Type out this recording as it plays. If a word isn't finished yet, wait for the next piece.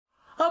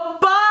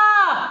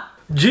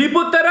जी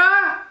पुत्रा.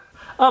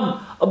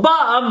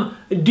 Abba,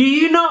 do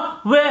you know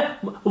where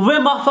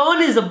my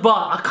phone is, Abba?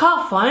 I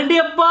can't find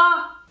it,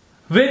 Abba.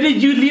 Where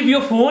did you leave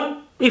your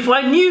phone? If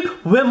I knew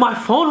where my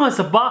phone was,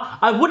 Abba,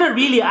 I wouldn't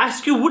really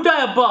ask you, would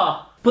I,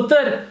 Abba?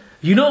 Putter,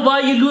 you know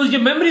why you lose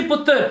your memory,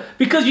 Putter?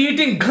 Because you're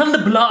eating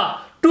gand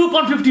blah.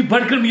 £2.50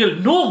 burger meal.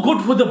 No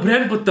good for the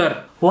brain,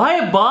 Putter. Why,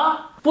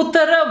 Abba?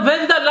 Putter,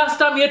 when the last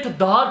time you ate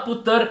dal,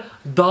 Putter?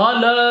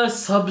 Dal,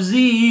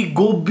 sabzi,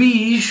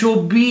 gobi,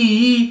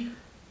 shobi.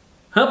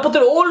 Huh,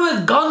 Putter, always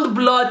gand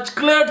blah,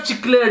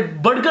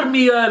 chocolate, burger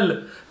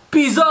meal,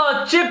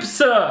 pizza, chips.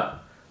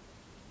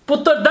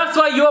 Putter, that's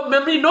why your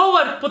memory no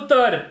work,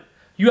 Putter.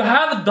 You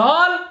have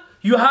dal,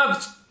 you have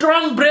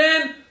strong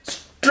brain,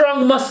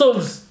 strong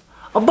muscles.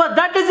 Abba,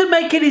 that doesn't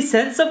make any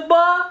sense,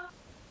 Abba.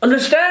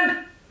 Understand?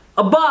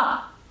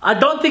 Abba, I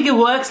don't think it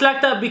works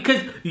like that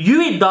because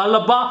you eat dal,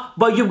 Abba,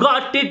 but you've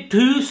got it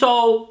too,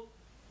 so...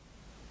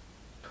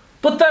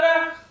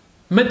 Putter,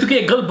 मैं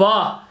तुझे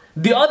गलबा.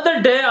 The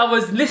other day I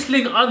was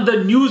listening on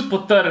the news,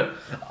 Putter.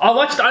 I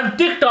watched on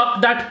TikTok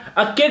that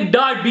a kid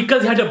died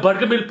because he had a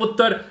burger meal,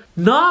 Putter.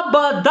 Nah,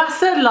 Abba,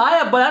 that's a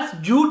lie, Abba. That's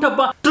jhoot,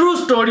 Abba. True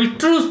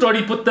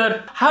story,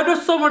 Putter. How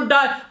does someone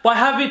die by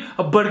having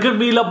a burger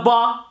meal,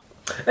 Abba?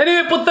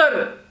 Anyway,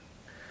 Putter,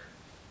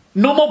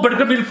 no more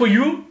burger meal for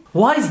you.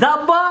 Why is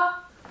that,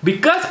 Abba?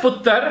 Because,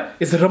 Putter,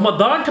 it's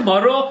Ramadan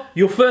tomorrow,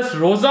 your first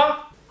roza.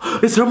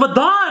 It's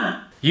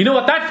Ramadan. You know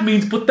what that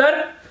means,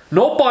 Putter?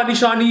 No pani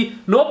shani,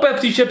 no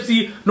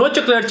Pepsi, no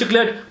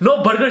chocolate,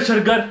 no burger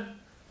shargar.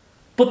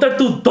 Putter,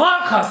 tu dal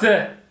khas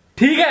hai.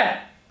 ठीक है?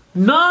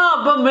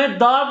 Nah, but मैं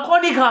दाल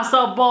को नहीं खाता,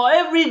 Abba.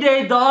 Every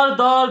day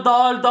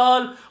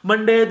dal.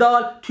 Monday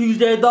dal,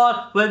 Tuesday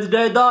dal,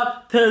 Wednesday dal,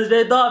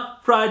 Thursday dal,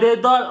 Friday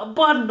dal.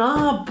 Abba,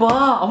 nah,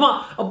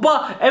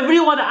 Abba.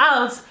 Everyone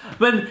else,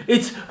 when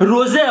it's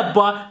rose,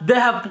 Abba, they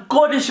have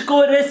pakode,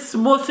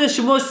 samose,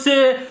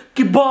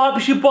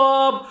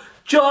 kebab,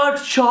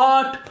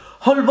 chaat,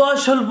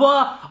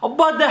 halwa.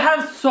 Abba, they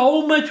have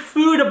so much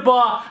food,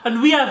 Abba.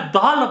 And we have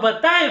dal, Abba.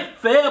 That ain't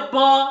fair,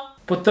 Abba.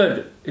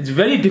 Putter, it's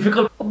very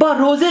difficult. Abba,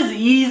 rose is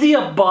easy,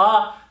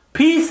 Abba.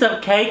 Piece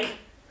of cake.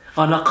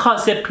 And I can't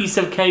say piece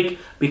of cake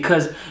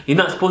because you're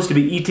not supposed to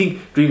be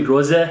eating during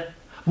rose.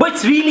 But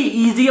it's really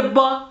easy,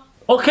 Abba.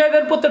 Okay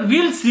then, Putter,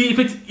 we'll see if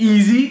it's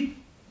easy.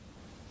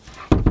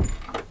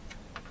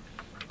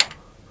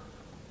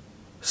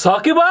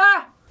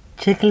 Sakiba?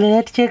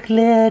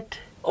 Chocolate.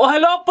 Oh,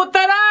 hello,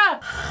 Puttara.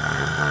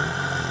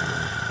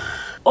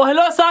 Oh,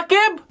 hello,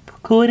 Sakib.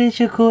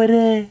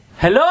 Pakode.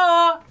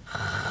 Hello.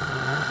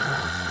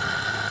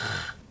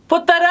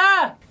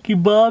 Puttara.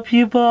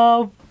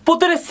 Kebab.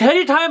 Putter, it's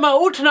hairy time,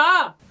 uth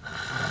na.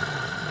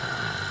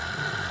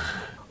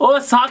 Oh,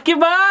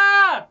 Sakiba.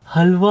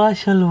 Halwa.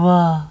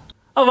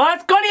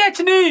 आवाज कौन है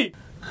अच्छी?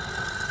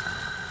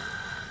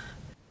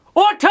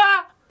 उठा.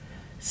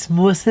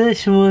 Samosa.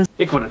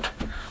 एक minute.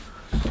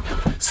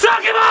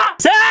 साकिबा.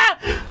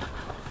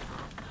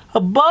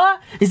 Abba,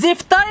 is it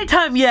iftari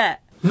time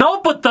yet? No,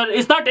 Putter,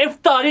 it's not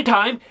iftari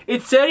time.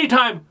 It's sehri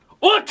time.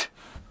 Ut.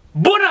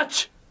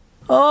 Bunach.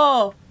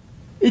 Oh,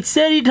 it's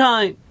sehri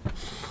time.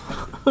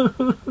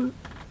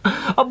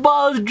 Abba,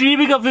 I was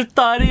dreaming of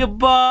iftari,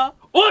 Abba.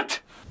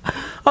 Ut.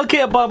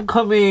 Okay, Abba, I'm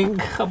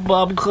coming.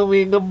 Abba.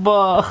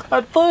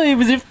 I thought it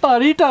was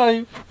iftari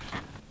time.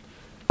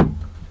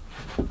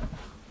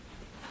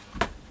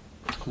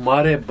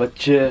 हमारे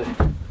बच्चे.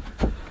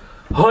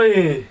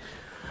 Hoy.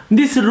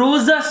 This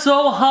rosa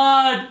so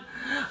hard.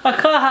 I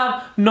can't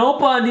have no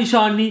pani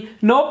shani,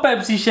 no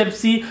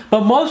Pepsi,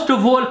 but most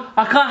of all,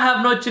 I can't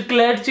have no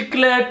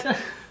chocolate.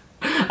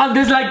 And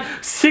there's like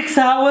 6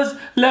 hours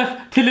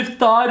left till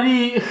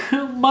iftari.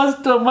 My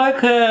stomach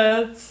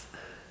hurts.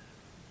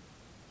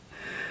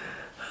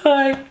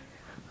 Hi.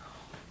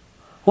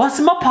 What's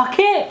in my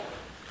pocket?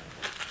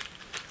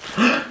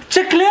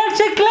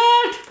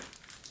 Chocolate.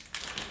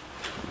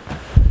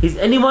 Is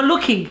anyone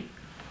looking?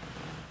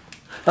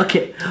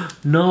 Okay.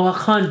 No, I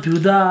can't do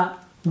that.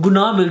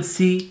 Guna will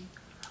see.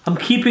 I'm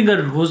keeping a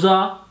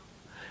roza.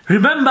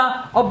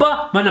 Remember,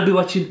 Abba might not be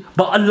watching,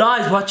 but Allah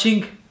is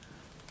watching.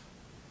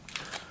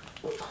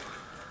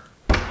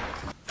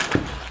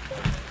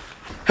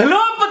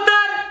 Hello,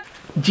 Putter.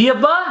 Ji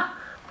Abba?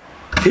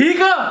 ठीक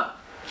है.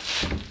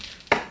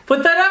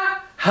 Puttara,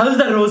 how's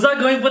the roza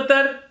going,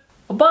 Putter?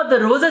 Abba, the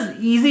roza's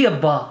easy,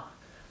 Abba.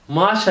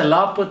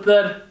 MashaAllah,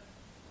 Putter.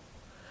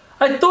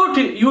 I thought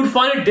you'd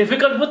find it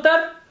difficult,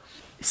 Putter.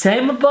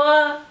 Same,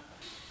 Abba.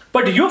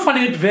 But you're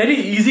finding it very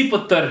easy,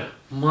 Putter.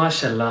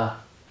 MashaAllah.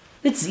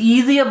 It's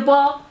easy,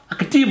 Abba. I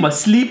can tell you my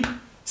sleep.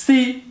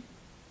 See?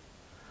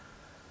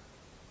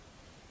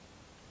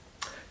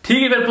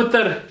 ठीक है फिर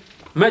पुत्र,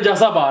 मैं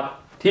जासा बाहर.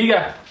 ठीक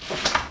है?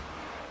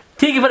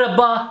 ठीक है फिर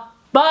अब्बा.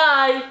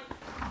 Bye.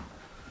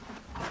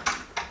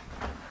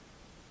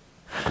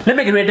 Let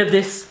me get rid of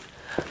this.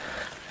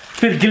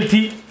 Feel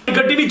guilty.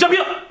 गड्डी नहीं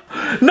जमिया.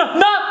 No,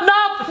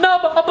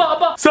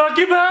 अब्बा.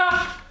 साकिब है.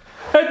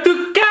 तू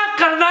क्या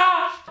करना?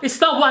 It's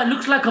not what it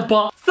looks like,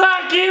 Abba.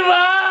 Saqib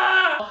है.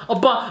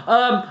 Abba,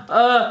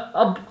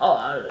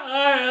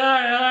 Ay.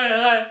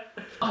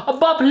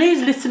 Abba,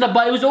 please listen,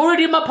 Abba. It was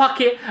already in my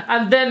pocket,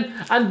 and then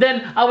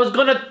I was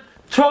gonna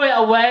throw it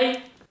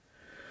away.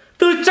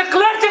 Tu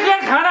chocolate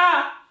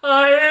khana.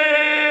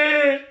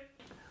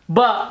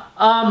 But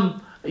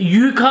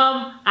you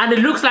come and it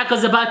looks like I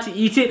was about to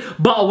eat it,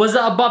 but was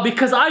it Abba?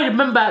 Because I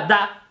remember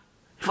that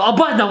if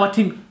Abba is not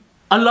watching,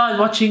 Allah is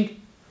watching.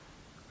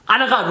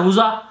 And I got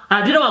roza,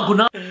 and I didn't want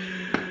guna.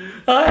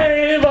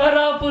 Ay,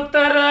 mara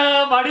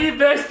putra, mari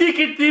besti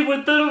kitti,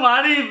 putra,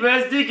 mari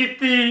besti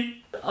kitti.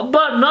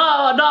 Abba, no,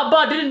 Abba,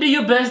 I didn't do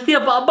your bestie,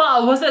 Abba, I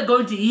wasn't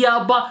going to eat,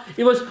 Abba.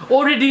 It was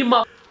already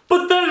my...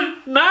 Putra,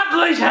 na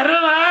koi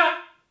sharam hai.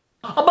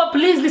 Abba,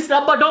 please listen,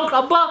 Abba, don't,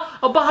 Abba,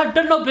 I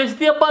don't know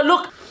bestie, Abba,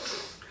 look.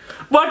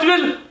 What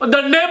will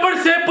the neighbor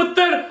say,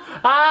 putra?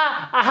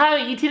 I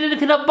haven't eaten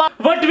anything, Abba.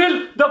 What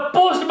will the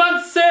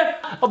postman say?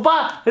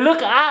 Abba,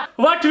 look,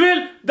 what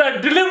will the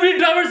delivery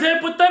driver say?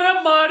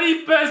 Putra,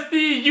 mari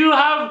besti, you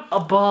have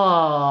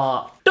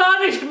Abba,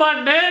 tarnished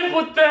my name,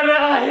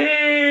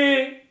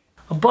 putra.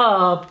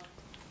 Abba.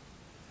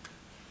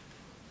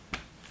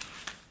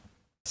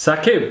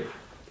 Saqib,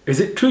 is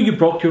it true you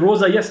broke your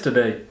roza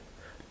yesterday?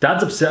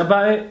 Dad's upset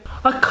about it.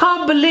 I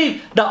can't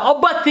believe that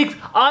Abba thinks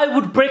I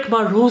would break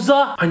my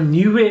roza. I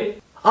knew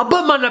it.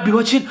 Abba might not be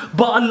watching,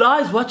 but Allah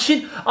is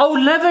watching. I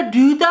would never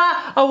do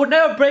that. I would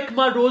never break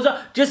my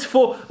roza just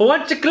for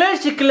one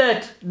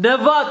chocolate.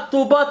 Never,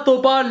 toba,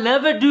 I'll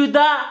never do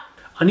that.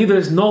 I knew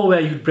there's no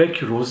way you'd break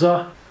your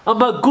roza.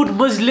 I'm a good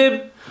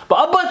Muslim.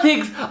 But Abba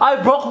thinks I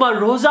broke my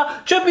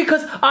roza just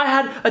because I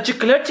had a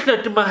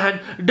chocolate in my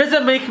hand. It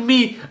doesn't make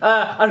me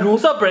a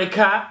roza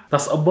breaker.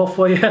 That's Abba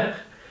for you.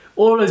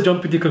 Always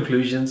jump into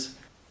conclusions.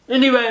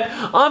 Anyway,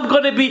 I'm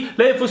gonna be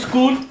late for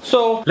school,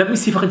 so... Let me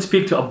see if I can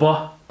speak to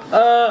Abba.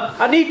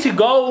 I need to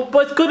go,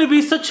 but it's gonna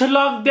be such a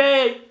long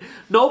day.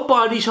 No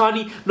pani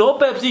shani, no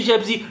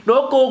Pepsi,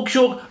 no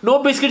Coke, no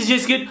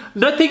biscuit,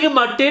 nothing in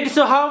my tent,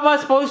 so how am I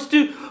supposed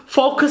to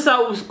focus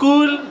at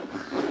school?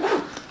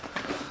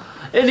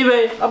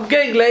 Anyway, I'm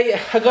getting late.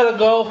 I gotta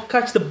go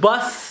catch the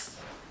bus.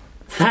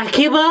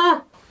 Saqib,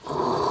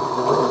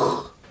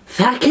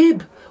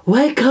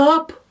 wake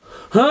up.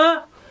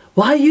 Huh?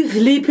 Why are you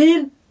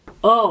sleeping?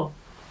 Oh,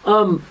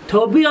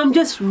 Toby, I'm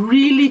just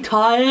really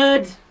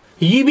tired.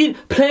 You been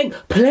playing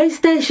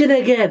PlayStation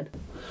again?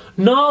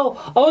 No,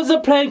 I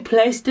wasn't playing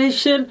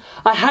PlayStation.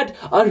 I had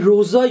a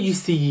roza, you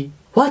see.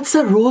 What's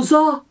a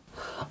roza?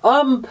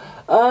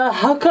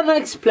 How can I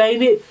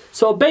explain it?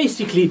 So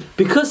basically,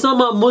 because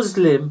I'm a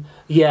Muslim,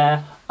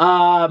 yeah,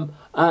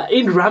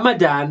 in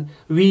Ramadan,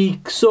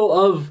 we sort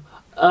of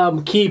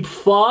keep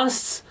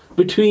fasts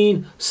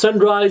between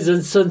sunrise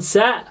and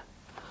sunset.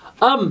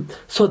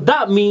 So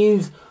that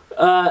means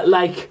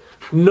like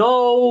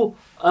no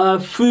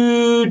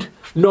food,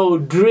 no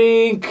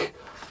drink.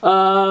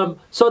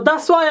 So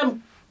that's why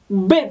I'm a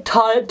bit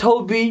tired,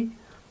 Toby.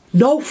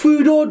 No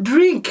food or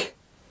drink.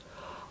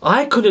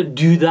 I couldn't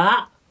do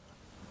that.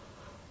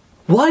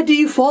 Why do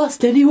you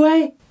fast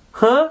anyway?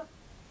 Huh?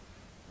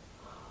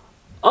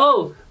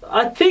 Oh,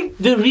 I think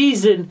the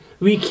reason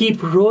we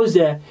keep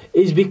roza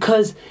is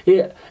because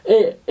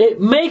it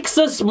makes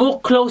us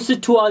more closer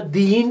to our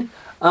deen.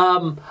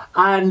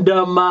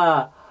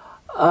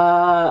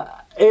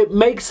 It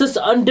makes us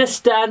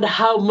understand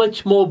how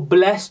much more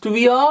blessed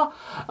we are.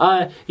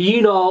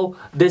 You know,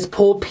 there's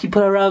poor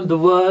people around the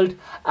world,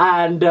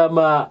 and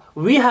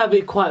we have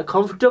it quite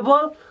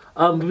comfortable.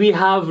 We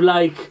have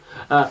like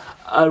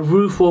a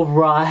roof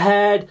over our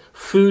head,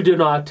 food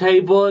on our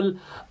table,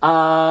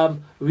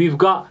 we've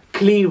got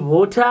clean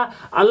water,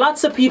 and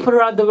lots of people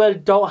around the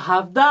world don't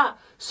have that.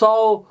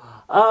 So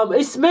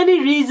it's many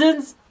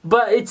reasons,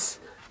 but it's,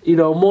 you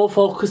know, more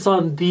focus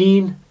on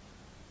deen.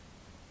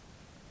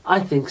 I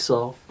think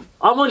so.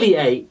 I'm only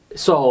 8,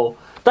 so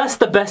that's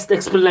the best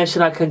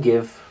explanation I can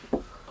give.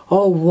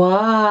 Oh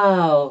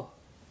wow.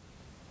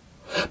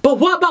 But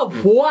what about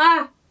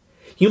water?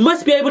 You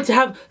must be able to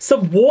have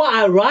some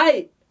water,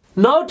 right?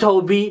 No,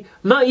 Toby,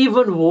 not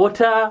even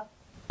water.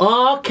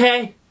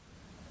 Okay.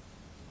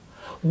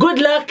 Good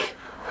luck.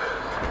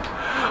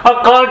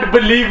 I can't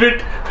believe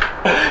it.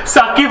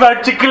 Saqib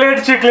had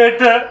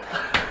chocolate.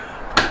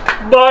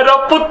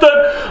 Mara putra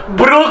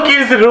broke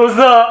his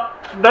roza.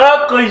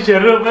 Na koi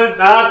sharam hai,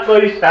 na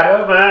koi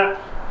sharam hai.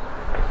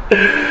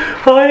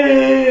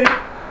 Hoye.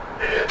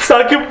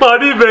 Saqib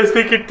mari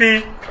besti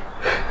kitti.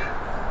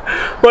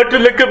 What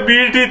will like a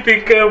meaty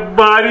think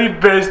mari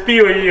besti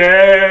hui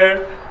hai.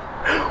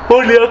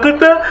 Oh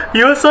Liakata,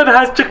 your son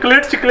has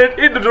chocolate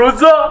in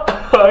roza.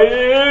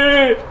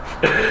 Hoye.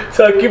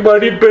 Saqib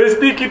mari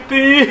besti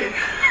kitti.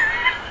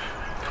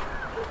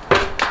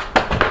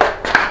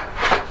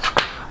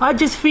 I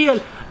just feel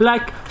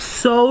like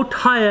so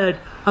tired.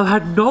 I've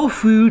had no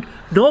food,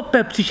 no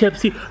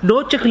Pepsi,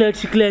 no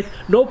chocolate,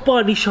 no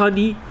pani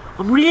shani.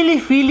 I'm really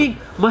feeling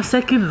my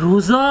second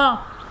roza.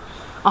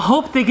 I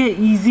hope they get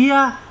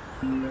easier.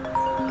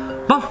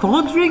 My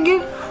phone's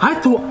ringing. I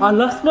thought I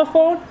lost my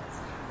phone.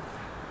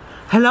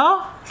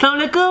 Hello?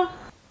 Assalamu alaikum.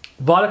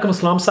 Walaikum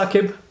assalam,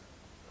 Saqib.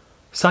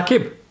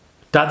 Saqib,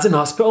 Dad's in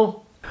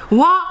hospital.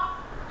 What?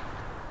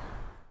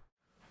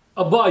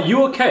 Abba, are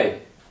you okay?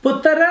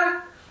 पुत्र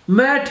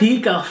मैं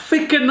ठीक हूँ,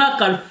 फिक्र ना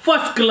कर,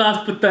 first class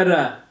पुत्र.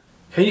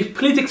 Can you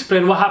please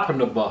explain what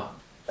happened, Abba?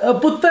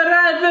 पुत्र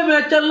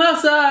मैं चलना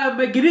सा,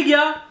 मैं गिर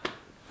गया.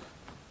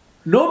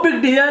 No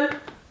big deal.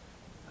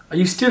 Are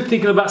you still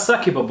thinking about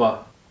Saqib,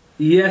 Abba?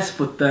 Yes,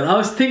 putter. I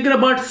was thinking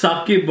about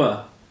Saqib.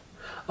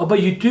 Abba,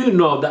 you do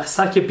know that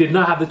Saqib did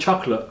not have the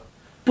chocolate.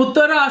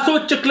 Putter, I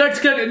saw chocolates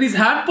get in his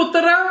hand,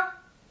 putter.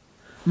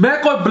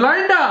 मैं कोई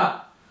blind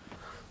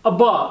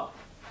Abba,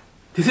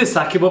 this is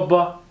Saqib,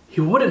 Abba.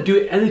 He wouldn't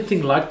do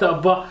anything like that,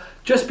 Abba.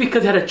 Just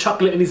because he had a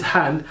chocolate in his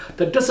hand,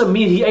 that doesn't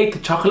mean he ate the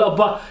chocolate,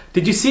 Abba.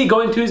 Did you see it go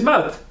into his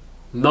mouth?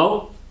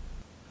 No.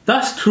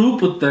 That's true,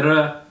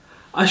 putter.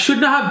 I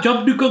shouldn't have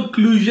jumped to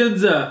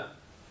conclusions.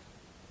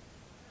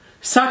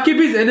 Saqib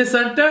is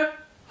innocent.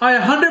 I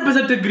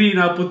 100% agree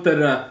now,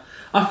 putter.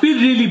 I feel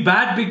really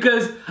bad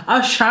because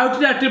I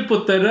shouted at him,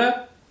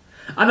 putter.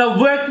 And I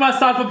worked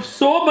myself up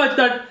so much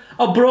that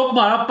I broke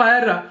my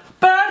pair.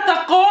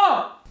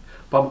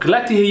 But I'm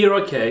glad to hear you're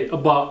okay.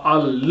 But I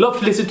love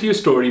to listen to your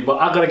story, but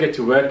I gotta get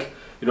to work.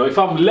 You know, if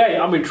I'm late,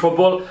 I'm in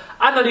trouble.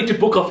 And I need to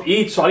book off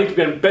Eid, so I need to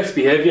be on best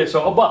behavior.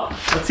 So, Abba,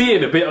 I'll see you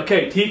in a bit,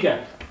 okay? Take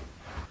care.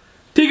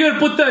 Tigger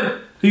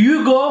putter,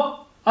 you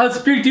go. I'll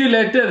speak to you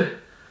later.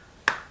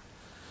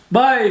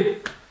 Bye.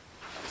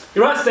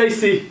 You're right,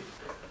 Stacey.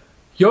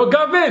 Yo,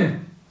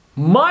 Gavin.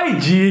 My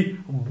G,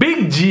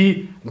 Big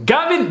G,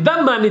 Gavin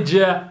the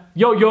manager.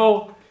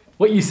 Yo,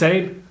 what you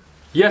saying?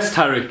 Yes,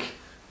 Tariq.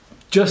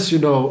 Just, you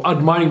know,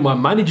 admiring my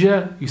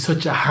manager. You're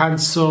such a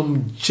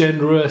handsome,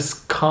 generous,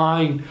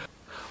 kind.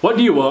 What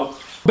do you want?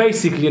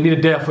 Basically, I need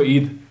a day off for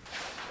Eid.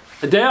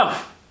 A day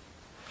off?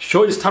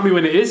 Sure, just tell me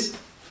when it is.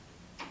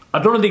 I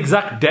don't know the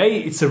exact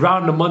day. It's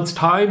around a month's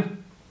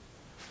time.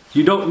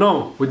 You don't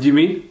know? What do you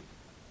mean?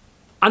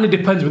 And it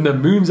depends when the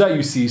moon's out,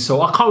 you see.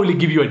 So I can't really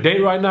give you a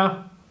date right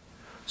now.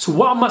 So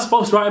what am I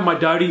supposed to write in my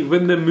diary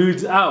when the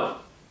moon's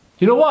out?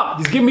 You know what?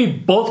 Just give me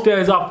both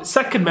days off.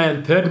 2nd May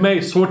and 3rd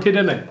May, sorted,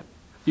 innit?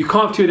 You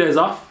can't have 2 days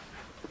off.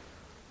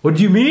 What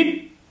do you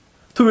mean?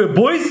 2 we're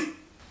boys?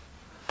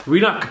 We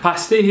don't have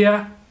capacity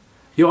here.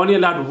 You're only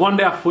allowed 1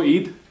 day off for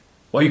Eid.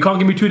 Well, you can't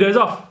give me 2 days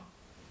off.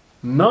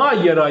 Nah,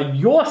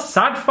 you're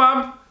sad,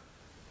 fam.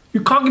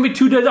 You can't give me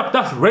 2 days off.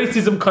 That's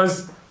racism,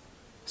 cuz.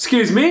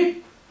 Excuse me?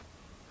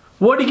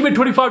 What do you give me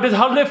 25 days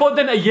holiday for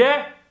then? A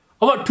year?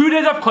 I want 2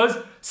 days off, cuz.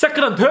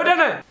 2nd and 3rd,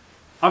 innit?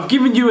 I've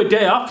given you a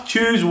day off.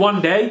 Choose 1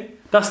 day.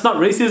 That's not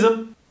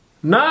racism.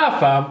 Nah,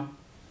 fam.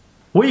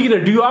 What are you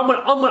gonna do? I'm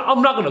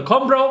not gonna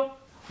come, bro.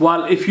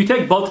 Well, if you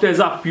take both days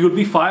off, you'll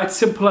be fired.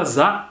 Simple as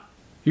that.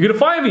 You're gonna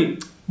fire me?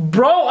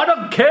 Bro, I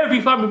don't care if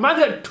you fire me. Man's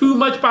got too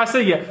much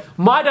passe here.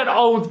 My dad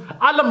owns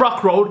Alam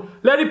Rock Road,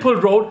 Liverpool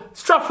Road,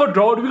 Stratford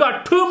Road. We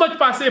got too much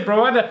passe,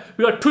 bro.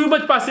 We got too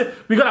much passe.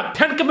 We got like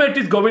 10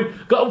 communities going.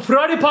 Got a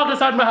Ferrari parked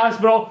outside my house,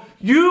 bro.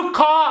 You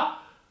can't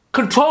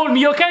control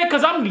me, okay?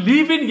 Because I'm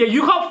leaving. Yeah,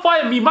 you can't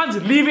fire me.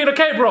 Man's leaving,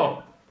 okay,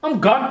 bro? I'm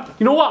gone.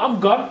 You know what? I'm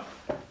gone.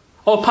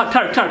 Oh,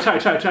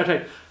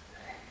 Tariq.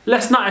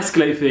 Let's not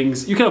escalate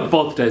things. You can have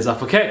both days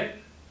off, okay?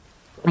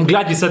 I'm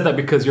glad you said that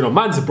because, you know,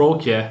 man's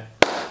broke, yeah.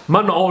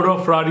 Man owns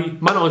a Ferrari.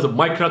 Man owns a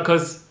Micra,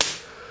 cuz.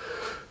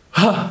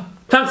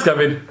 Thanks,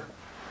 Gavin.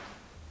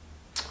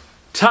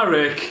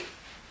 Tariq.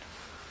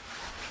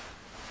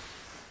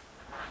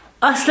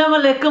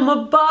 Assalamu alaikum,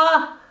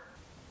 Abba.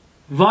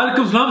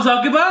 Walaikum salam,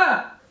 Saqib.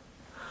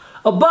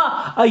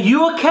 Abba, are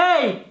you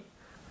okay?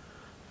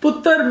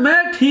 Putter,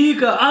 मैं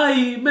ठीक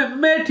आई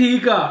मैं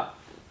ठीक आ.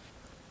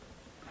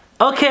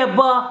 Okay,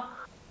 Abba.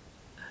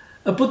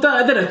 Putter,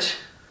 इधर आच.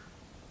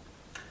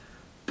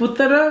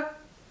 Putter,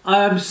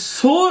 I am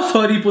so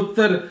sorry,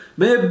 Putter.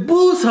 मैं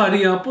बहुत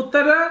sorry हूँ,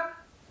 Putter.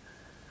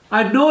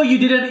 I know you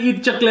didn't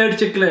eat chocolate.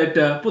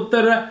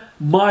 Putter,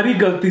 मारी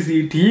गलती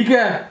सी, ठीक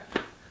है?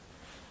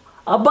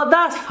 Abba,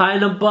 that's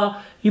fine,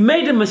 Abba. You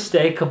made a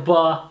mistake,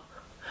 Abba.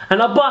 And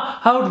Abba,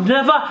 I would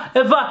never,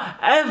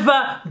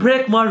 ever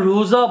break my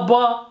rules,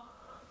 Abba.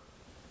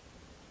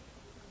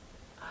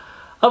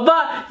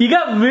 Abba, you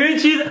got moon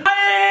cheese.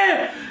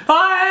 Hey,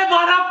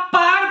 mara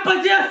paar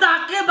bajhe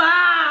Saqib.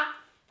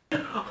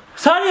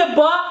 Sorry,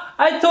 Abba.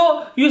 I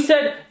thought you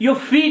said your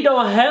feet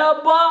don't hurt,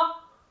 Abba.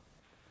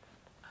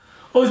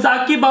 Oh,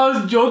 Saqib, I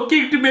was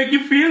joking to make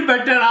you feel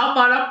better.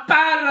 Mara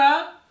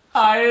paar.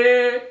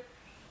 Hey.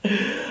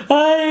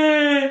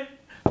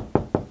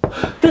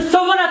 There's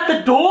someone at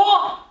the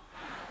door.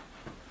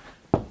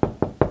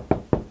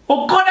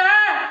 Oh, कौन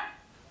है?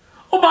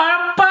 Oh,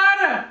 मारा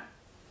पर.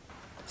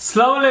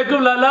 Assalamu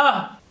alaikum,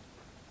 Lala.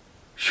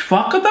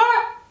 Shafqat है?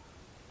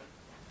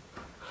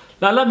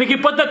 Lala, मुझे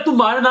पता है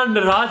तुम्हारे नाल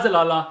नाराज है,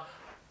 Lala.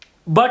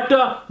 But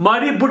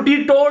Mari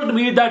Buddhi told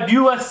me that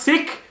you are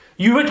sick,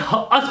 you went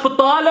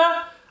hospital,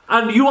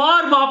 and you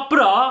are my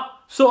pra,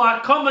 so I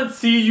come and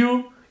see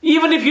you.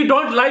 Even if you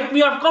don't like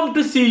me, I've come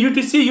to see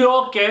you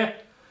okay.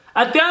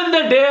 At the end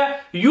of the day,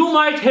 you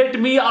might hate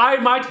me, I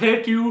might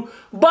hate you,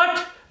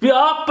 but we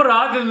are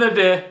pra at the end of the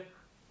day.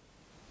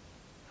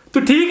 तो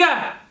ठीक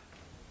है?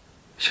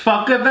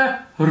 शफाकत है,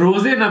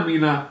 रोजे ना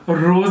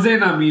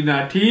मीना,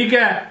 ठीक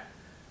है?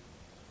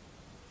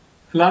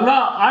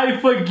 Lala, I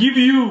forgive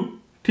you.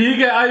 ठीक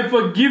है, I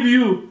forgive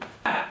you.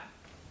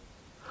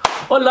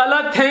 Oh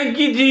Lala, thank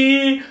you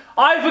ji.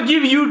 I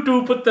forgive you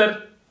too,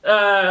 पुत्र.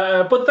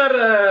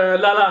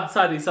 Lala,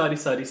 sorry.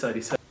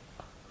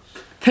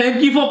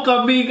 Thank you for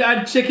coming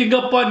and checking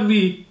up on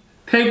me.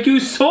 Thank you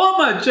so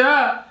much.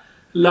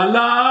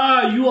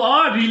 Lala, you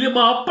are really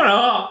my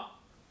pra.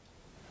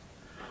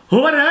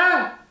 हो रहा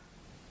है?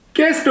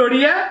 क्या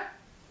story है?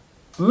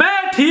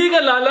 मैं ठीक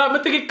है लाला,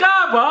 मैं तेरी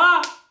कहाँ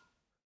बा?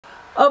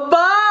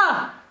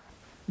 अब्बा!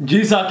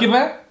 जी साकिब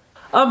है?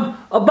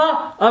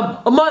 Abba,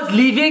 Amma's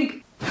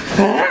leaving.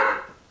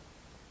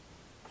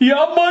 Your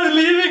Amma's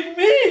leaving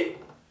me?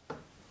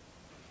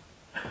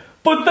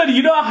 Putter,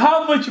 you know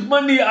how much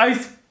money I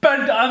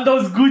spent on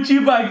those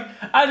Gucci bags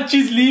and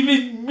she's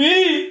leaving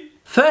me?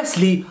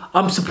 Firstly,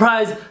 I'm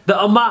surprised that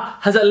Amma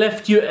hasn't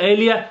left you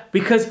earlier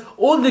because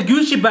all the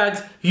Gucci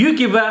bags you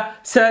give her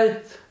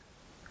says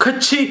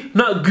Kucci,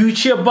 not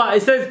Gucci, Abba.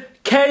 It says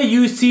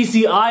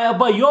K-U-C-C-I,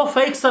 Abba. Your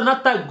fakes are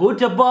not that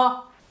good,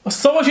 Abba.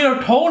 Someone should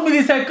have told me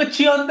this said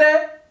Kucci on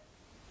there.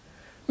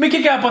 मैं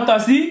क्या पता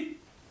सी?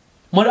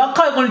 मेरी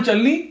आँखें कौन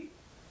चलनी?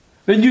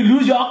 When you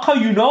lose your akha,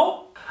 you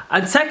know.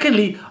 And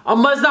secondly,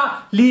 Amma's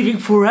not leaving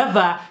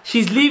forever.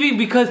 She's leaving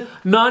because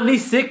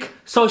Nani's sick,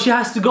 so she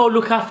has to go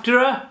look after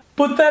her.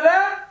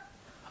 Puttara,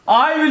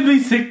 I will be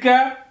sick.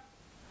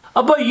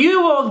 Abba,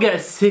 you won't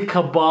get sick,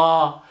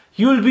 Abba.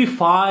 You'll be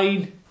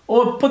fine.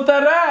 Oh,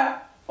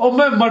 Puttara. Oh,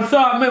 मैं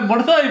मरसा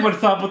ही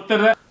मरसा,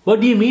 Puttara. What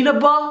do you mean,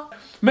 Abba?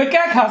 मैं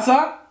क्या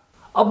खासा?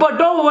 Abba,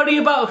 don't worry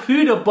about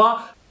food,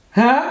 Abba.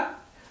 हाँ?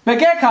 मैं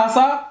क्या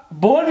खासा?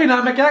 बोल भी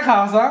ना मैं क्या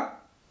खासा?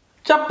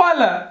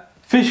 चप्पल,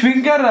 फिश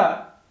फिंगर,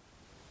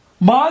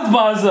 मांस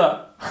बाजा.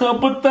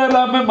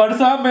 Puttara, मैं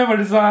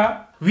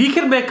मरसा. We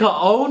can make our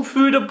own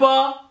food,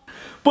 Abba.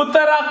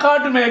 Puttara, I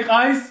can't make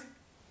ice.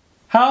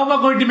 How am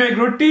I going to make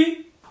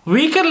roti?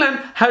 We can learn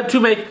how to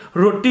make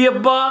roti,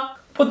 Abba.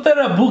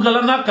 Puttara,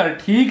 bhugala na kar,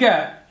 theek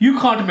hai? You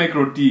can't make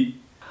roti.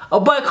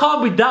 Abba, it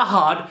can't be that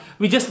hard.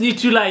 We just need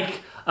to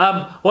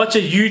watch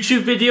a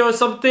YouTube video or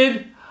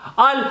something.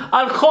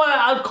 I'll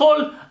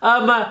call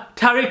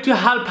Tariq to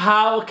help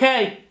out,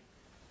 okay?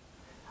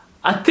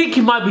 I think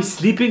he might be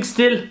sleeping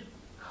still.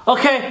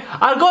 Okay,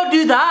 I'll go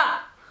do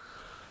that.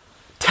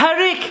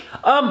 Tariq,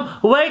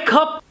 wake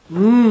up.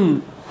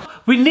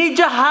 We need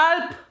your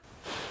help.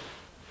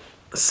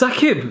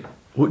 Sakib,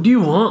 what do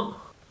you want?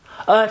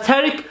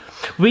 Tariq,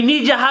 we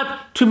need your help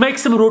to make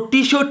some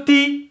roti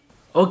shoti.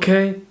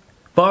 Okay,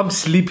 but I'm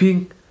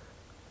sleeping.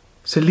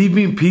 So leave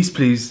me in peace,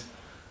 please.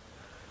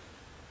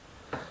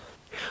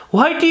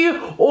 Why do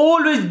you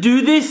always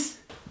do this?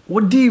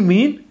 What do you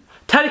mean?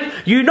 Tariq,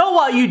 you know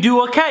what you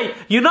do, okay?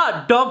 You're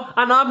not dumb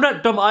and I'm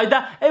not dumb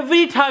either.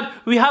 Every time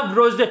we have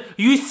roast,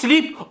 you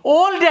sleep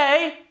all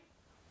day,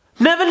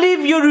 never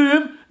leave your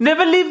room,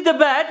 never leave the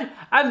bed,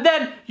 and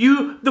then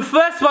the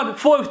first one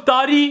for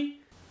iftari.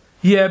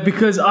 Yeah,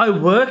 because I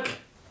work.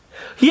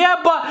 Yeah,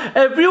 but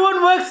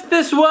everyone works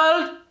this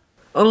world.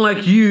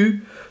 Unlike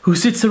you, who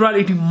sits around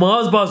eating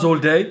Mars bars all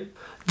day.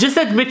 Just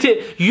admit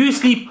it, you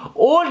sleep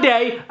all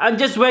day and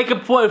just wake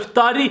up for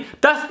iftari.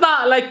 That's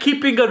not like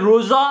keeping a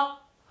roza.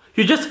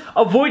 You're just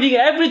avoiding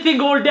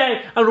everything all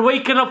day and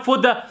waking up for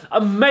the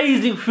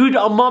amazing food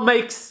Amma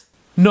makes.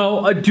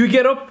 No, I do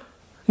get up.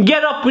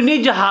 Get up, we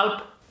need your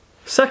help.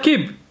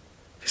 Sakib,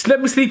 just let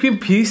me sleep in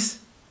peace.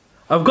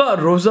 I've got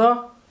a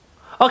roza.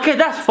 Okay,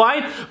 that's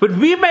fine. But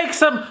we make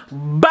some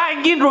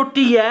banging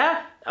roti,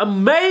 yeah?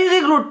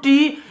 Amazing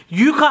roti.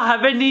 You can't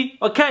have any,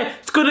 okay?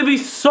 It's gonna be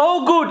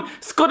so good.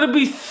 It's gonna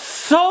be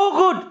so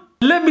good.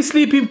 Let me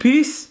sleep in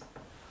peace.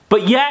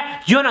 But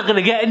yeah, you're not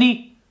gonna get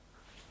any.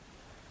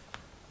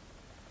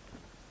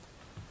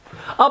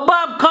 Abba,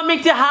 I'm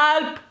coming to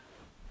help.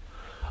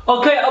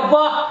 Okay,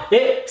 Abba,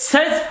 it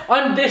says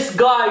on this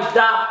guide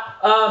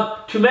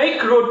that to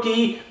make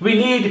roti, we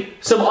need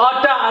some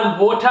atta and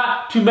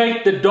water to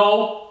make the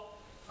dough.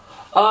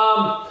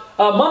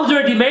 Mom's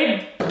already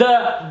made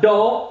the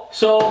dough,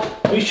 so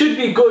we should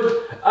be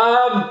good.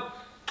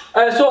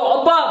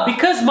 So Abba,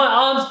 because my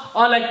arms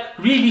are like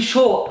really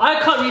short, I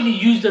can't really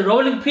use the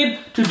rolling pin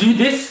to do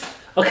this.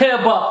 Okay,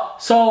 Abba,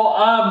 so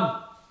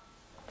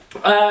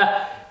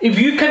if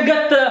you can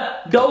get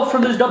the dough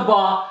from this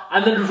dabba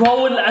and then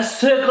roll a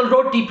circle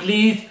roti,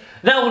 please,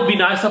 that would be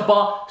nice,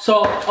 Abba.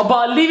 So Abba,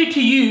 I'll leave it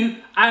to you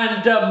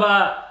and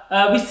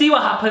we see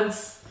what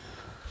happens.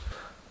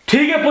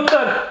 ठीक है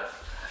पुत्र.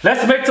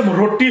 Let's make some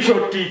roti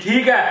shoti,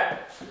 ठीक है?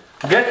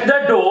 Get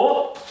the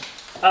dough.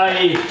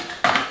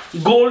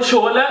 Goal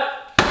shola,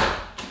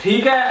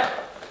 ठीक है?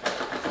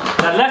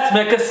 Now let's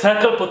make a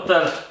circle,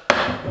 putter.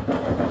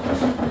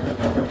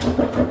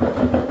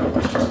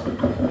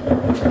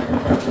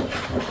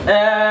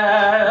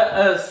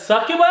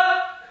 Sakiba,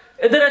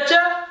 idhar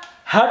acha?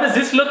 How does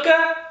this look?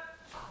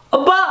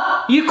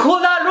 Abba, you call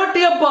that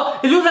roti, Abba?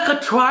 It looks like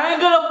a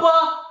triangle,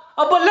 Abba.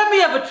 Abba, let me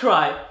have a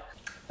try.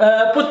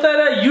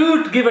 Puttara,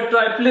 you give a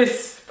try,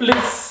 please.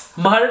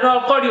 Mahare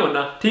naal kodi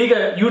hona. ठीक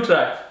है, you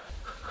try.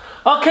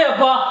 Okay,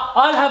 Abba,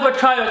 I'll have a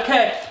try,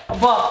 okay?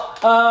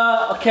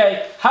 Abba,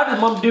 okay. How does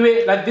mom do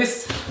it? Like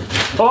this?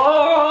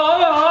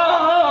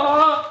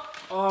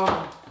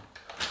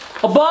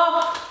 Abba,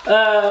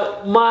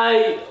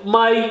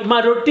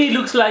 my roti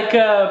looks like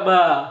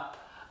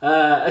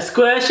a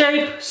square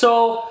shape,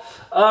 so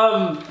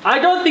I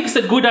don't think it's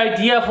a good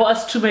idea for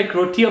us to make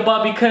roti,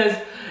 Abba, because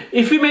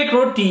if we make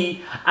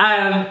roti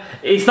and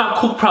it's not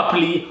cooked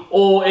properly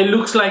or it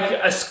looks like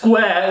a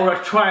square or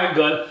a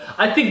triangle,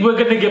 I think we're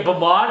gonna get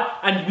bamar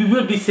and we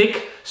will be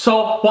sick.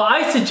 So what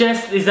I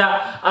suggest is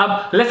that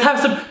let's have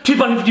some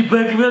 250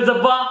 burger meals,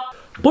 Abba.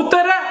 Putter,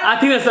 I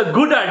think that's a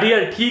good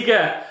idea, theek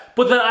hai.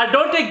 Putter, I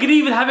don't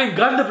agree with having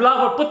gand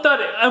blah, but Putter,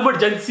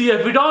 emergency.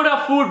 If we don't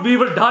have food, we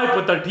will die,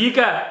 Putter. Theek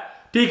hai?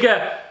 Theek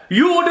hai?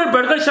 You order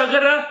burger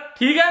sugar,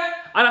 theek hai?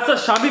 And asa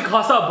shami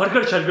khasa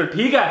burger sugar,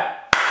 theek hai?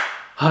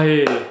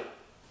 Hi.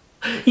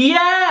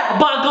 Yeah,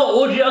 Abba, go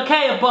order.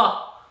 Okay,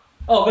 Abba.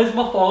 Oh, where's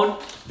my phone?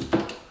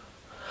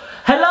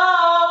 Hello?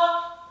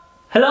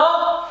 Hello?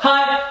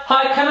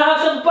 Hi, can I have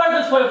some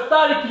burgers for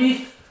iftar,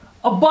 please?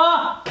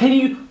 Abba, can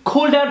you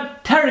call down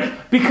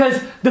Tariq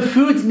because the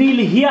food's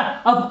nearly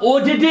here. I've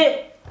ordered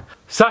it.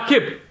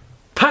 Saqib,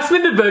 pass me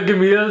the burger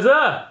meals,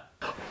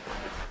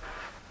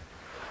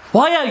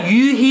 Why are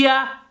you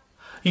here?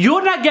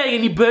 You're not getting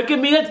any burger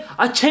meals.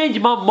 I changed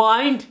my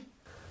mind.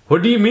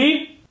 What do you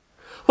mean?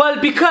 Well,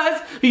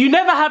 because you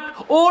never had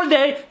all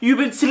day, you've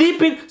been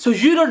sleeping, so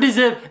you don't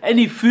deserve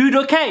any food,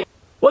 okay?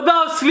 Whether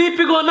I was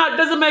sleeping or not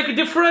doesn't make a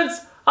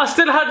difference. I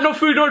still had no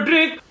food or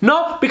drink.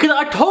 No, because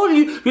I told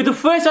you you're the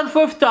first one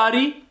for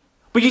iftari,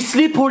 but you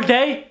sleep all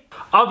day.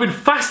 I've been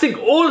fasting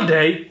all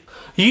day.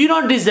 You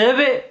don't deserve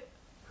it.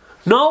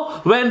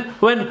 No, when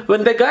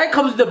the guy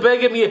comes with the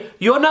burger meal,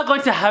 you're not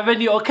going to have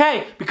any,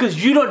 okay?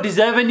 Because you don't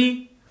deserve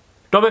any.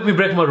 Don't make me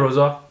break my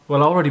roza.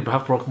 Well, I already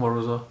have broken my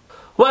roza.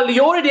 Well,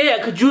 you already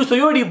ate a juice, so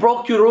you already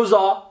broke your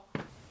roza.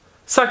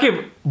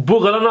 Saqib, bu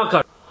gala na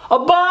kar.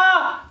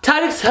 Abba,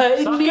 Tariq's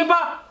hurting me.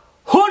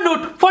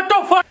 Hunut,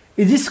 fatofat.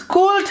 Is it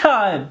school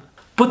time?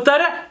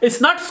 Puttara, it's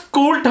not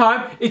school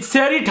time, it's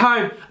seri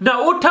time.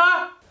 Now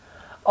uttha.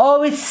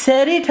 Oh, it's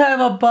seri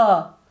time,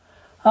 Abba.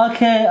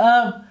 Okay,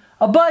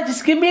 Abba,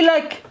 just give me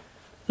like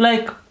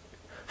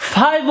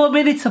 5 more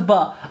minutes,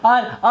 Abba.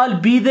 I'll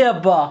be there,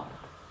 Abba.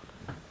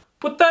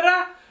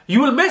 Puttara,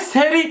 you will miss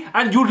seri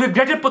and you'll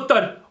regret it,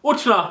 Puttar.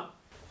 Utna.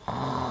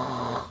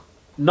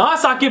 Na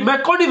Saqib,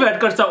 मैं कौन wait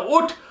कर सकता?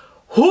 Ut,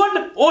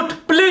 hun,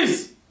 ut,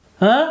 please.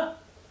 Huh?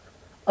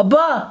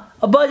 Abba,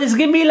 just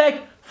give me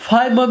like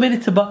 5 more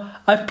minutes,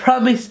 Abba. I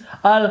promise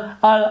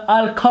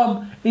I'll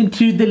come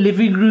into the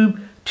living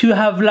room to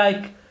have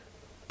like,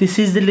 this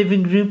is the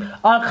living room.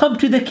 I'll come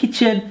to the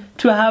kitchen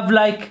to have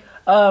like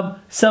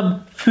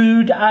some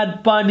food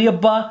and pani,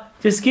 Abba.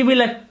 Just give me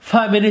like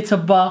 5 minutes,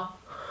 Abba.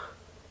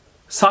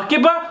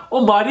 Saqiba,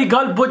 oh mari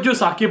gal bujjo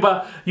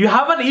Saqiba. You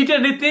haven't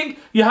eaten anything,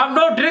 you have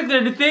not drank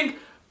anything.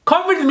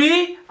 Come with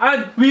me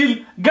and we'll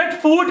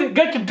get food,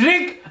 get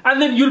drink, and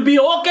then you'll be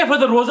okay for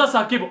the roza,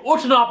 Saqib.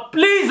 Utna,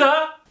 please,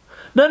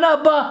 No,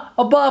 Abba,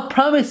 I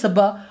promise,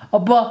 Abba,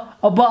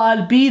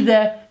 I'll be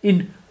there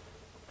in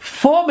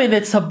 4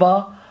 minutes,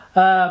 Abba.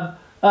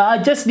 I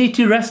just need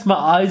to rest my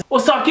eyes. Oh,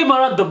 Saqib,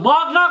 mara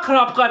dimag na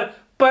kharab kar.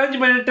 5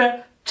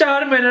 minutes,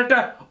 4 minutes,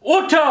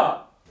 utha.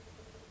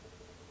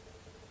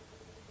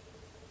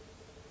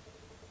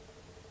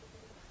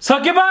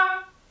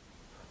 Saqiba,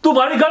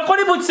 तुम्हारी गल को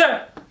नहीं मुझसे.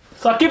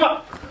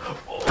 Saqiba.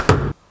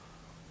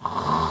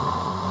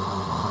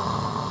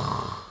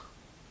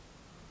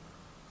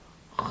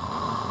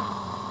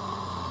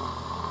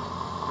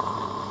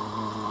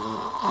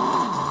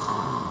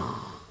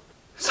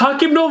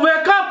 Saqib, no,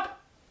 wake up.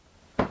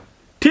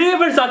 ठीक है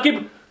फिर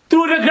Saqib,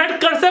 तू regret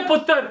कर से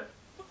पुत्र.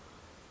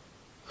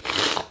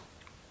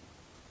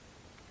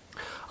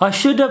 I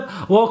should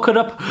have woken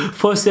up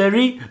for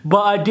Seri,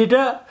 but I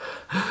didn't.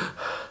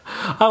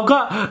 I've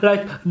got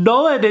like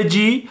no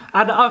energy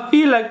and I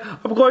feel like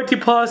I'm going to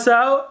pass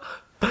out.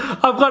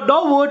 I've got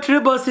no water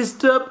in my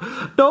system,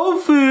 no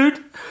food.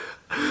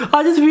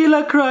 I just feel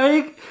like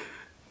crying.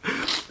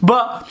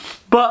 But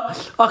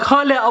I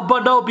can't let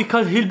Abba know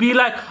because he'll be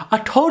like, I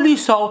told you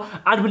so,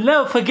 and we'll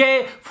never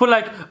forget for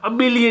like a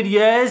million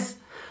years.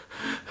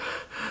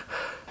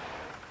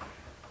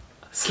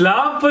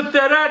 Salam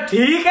putra,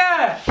 ठीक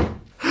है.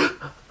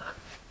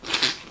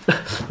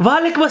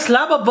 Walaikum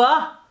assalam,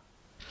 Abba.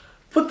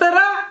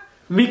 Putra,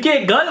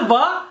 Mike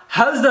Galba,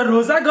 how's the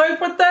rosa going,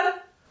 Putra?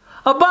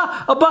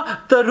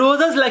 Abba, the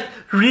rosa's like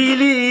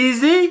really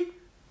easy.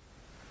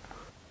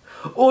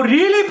 Oh,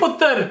 really,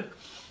 Putra?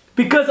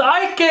 Because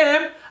I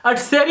came at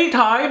Seri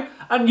time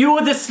and you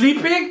were just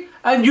sleeping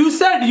and you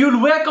said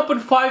you'll wake up in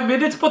 5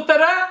 minutes,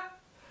 Putra.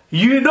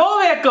 You know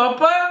wake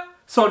up,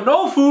 so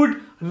no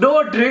food,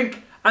 no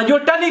drink, and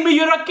you're telling me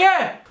you're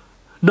okay.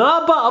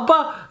 No,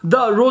 Abba,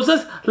 the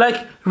rosa's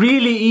like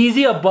really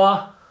easy,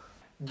 Abba.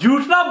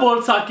 झूठ ना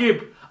बोल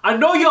Saqib. I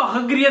know you're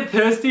hungry and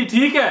thirsty,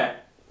 ठीक है?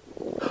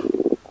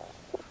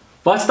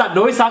 What's that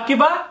noise,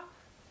 Saqiba?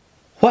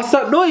 What's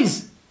that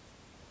noise?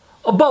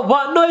 Abba,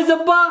 what noise,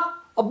 Abba?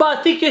 Abba, I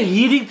think you're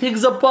hearing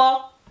things,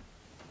 Abba.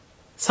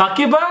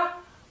 Sakiba,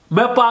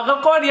 मैं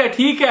पागल कौन है?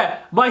 ठीक है.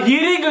 My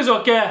hearing is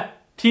okay.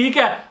 ठीक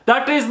है.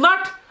 That is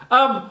not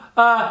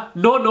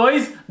no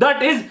noise.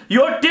 That is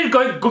your teeth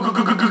going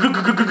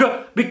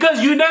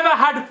because you never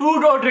had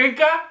food or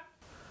drink.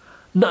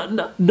 No,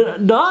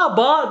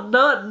 Abba.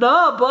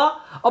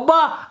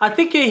 Abba, I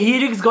think your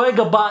hearing is going,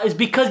 Abba. It's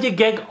because you're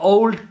getting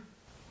old.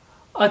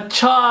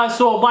 अच्छा,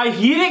 so my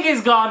hearing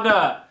is gone.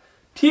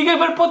 ठीक है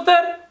फिर पुत्र.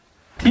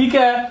 ठीक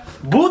है.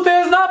 Booth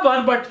is not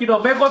one, but you know,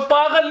 मैं कोई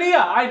पागल नहीं है.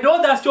 I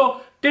know that's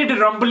your teeth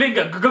rumbling.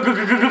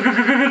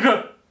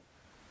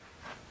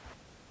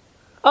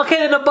 Okay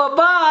then, Abba,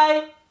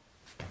 bye.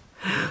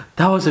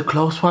 That was a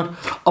close one.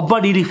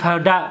 Abba nearly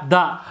found out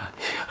that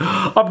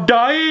I'm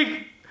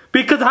dying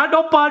because I had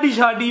no party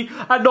shadi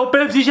and no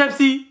Pepsi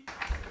Shepsi.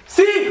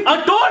 See,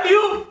 I told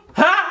you.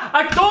 Huh?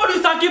 I told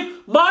you,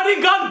 Sakib.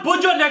 Mari gal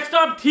bujo next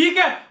time. ठीक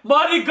है?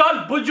 Mari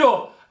gal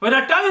bujo. When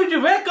I tell you to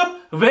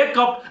wake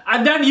up,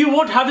 and then you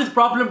won't have this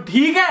problem.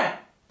 ठीक है?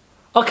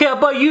 Okay,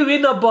 Abba, you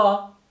win,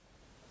 Abba.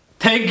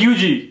 Thank you,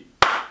 ji.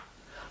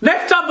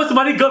 Next time, बस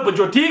mari gal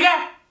bujo. ठीक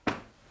है?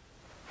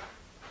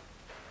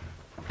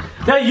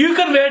 Now you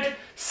can wait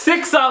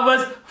 6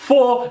 hours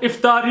for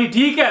iftari,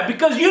 ठीक है?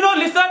 Because you know,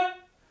 listen,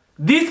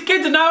 these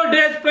kids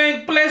nowadays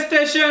playing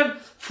PlayStation,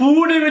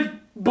 food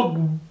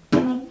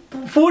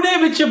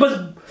which was,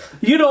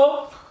 you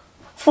know,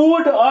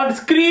 food on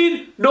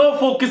screen, no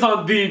focus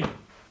on deen.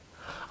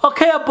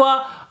 Okay,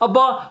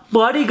 Abba,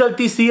 mari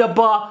galti si,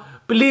 Abba.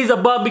 Please,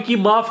 Abba, Miki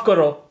maaf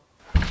karo.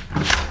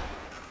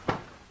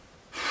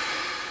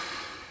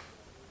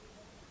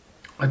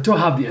 I don't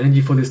have the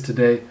energy for this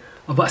today.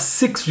 I've got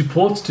 6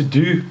 reports to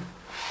do.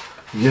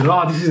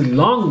 Yeah, this is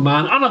long,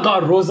 man. And I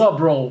got Rosa,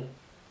 bro.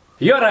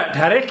 You alright,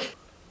 Tarek?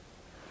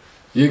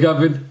 Yeah,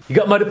 Gavin. You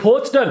got my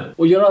reports done?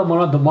 Oh, you're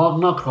alright, damag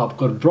na kharab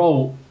kar,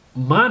 bro.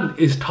 Man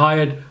is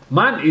tired.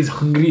 Man is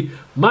hungry.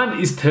 Man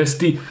is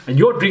thirsty. And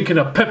you're drinking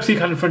a Pepsi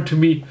can in front of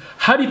me.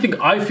 How do you think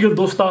I feel,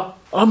 dosta?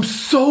 I'm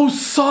so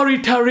sorry,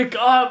 Tarek.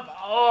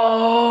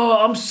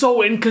 I'm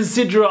so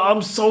inconsiderate.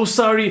 I'm so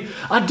sorry.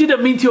 I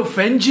didn't mean to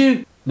offend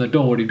you. No,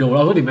 don't worry. I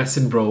was only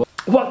messing, bro.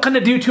 What can I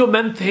do to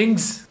amend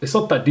things? It's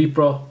not that deep,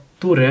 bro.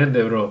 Tu rehn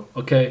de, bro.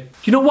 Okay?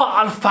 You know what?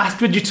 I'll fast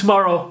with you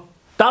tomorrow.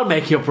 That'll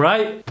make you up,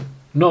 right?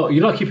 No,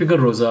 you're not keeping a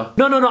rosa.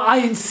 No. I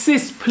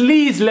insist.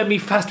 Please let me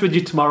fast with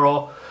you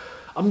tomorrow.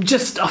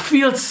 I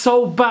feel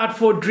so bad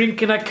for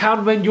drinking. I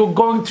can't when you're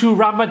going through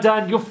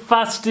Ramadan, you're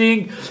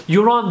fasting,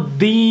 you're on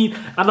deen,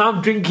 and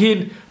I'm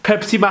drinking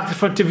Pepsi Max in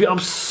front of you. I'm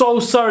so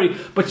sorry.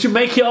 But to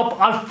make it up,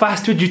 I'll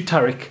fast with you,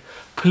 Tariq.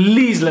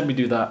 Please let me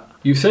do that.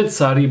 You said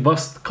sorry,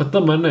 bas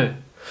khatam hai.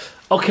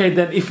 Okay,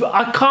 then if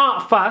I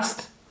can't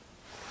fast,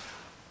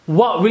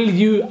 what will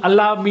you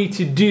allow me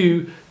to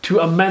do to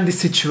amend the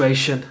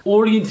situation?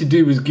 All you need to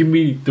do is give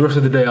me the rest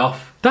of the day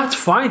off. That's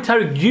fine,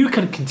 Tariq. You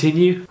can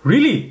continue.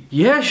 Really?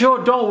 Yeah,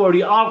 sure. Don't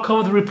worry. I'll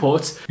cover the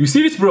reports. You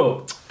see this,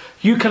 bro?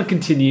 You can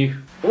continue.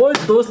 Oh,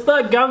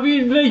 dosta,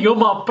 Gavin, you're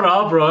my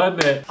bro.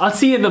 I'll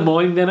see you in the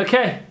morning then,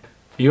 okay?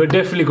 You're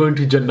definitely going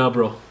to Jannah,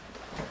 bro.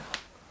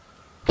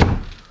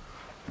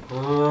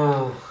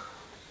 Oh.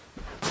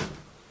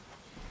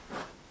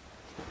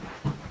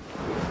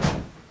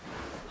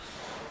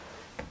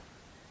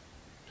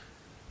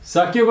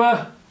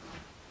 Sakiba,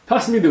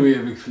 pass me the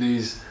Weetabix,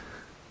 please.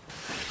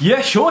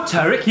 Yeah, sure,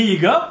 Tariq. Here you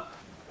go.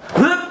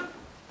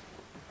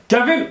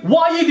 Gavin,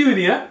 what are you doing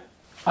here?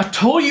 I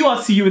told you I'll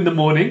see you in the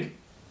morning.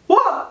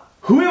 What?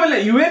 Whoever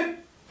let you in?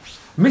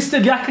 Mr.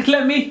 Liaquat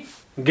let me.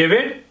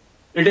 Gavin,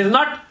 it is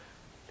not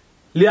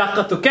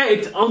Liaquat, okay?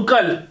 It's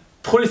uncle.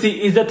 थोड़ी सी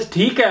इज्जत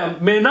ठीक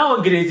है. मैं ना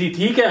अंग्रेजी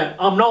ठीक है.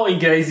 I'm not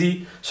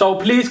अंग्रेजी. So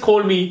please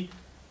call me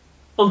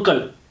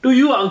uncle. To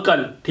you,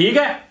 uncle. ठीक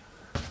है?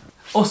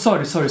 Oh,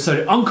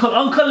 sorry.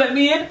 Uncle let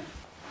me in.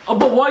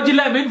 But why'd you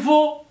let me in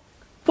for?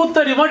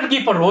 Putta rimat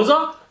ki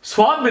paroza.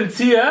 Swab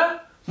milsi hai.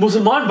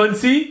 Musliman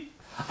bansi.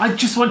 I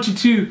just wanted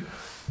to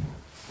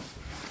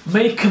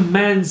make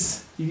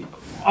amends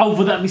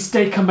over that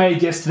mistake I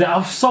made yesterday. I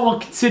was so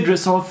inconsiderate,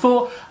 so I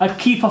thought I'd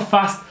keep a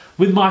fast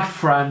with my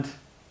friend.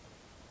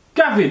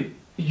 Gavin,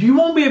 you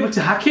won't be able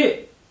to hack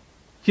it.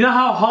 You know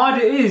how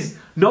hard it is.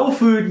 No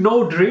food,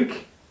 no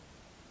drink.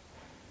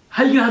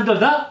 How are you gonna handle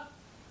that?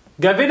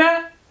 Gavin,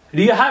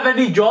 do you have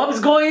any jobs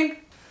going?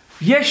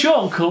 Yeah, sure,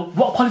 uncle.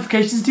 What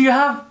qualifications do you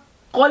have?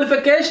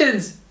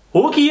 Qualifications?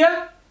 Okay,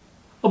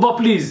 oh, but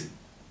please.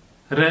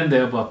 Rende,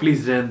 Abba.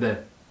 Please,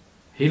 rende.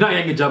 You're not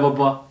getting a job,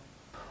 Abba.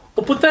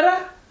 Oh,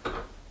 puttara.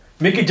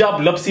 Make a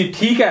job, lapsi.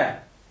 ठीक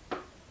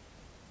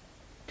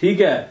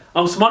है.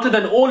 I'm smarter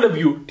than all of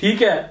you.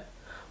 ठीक है.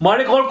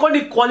 मारे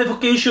कौन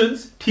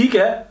qualifications. ठीक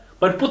है.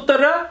 But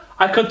puttara,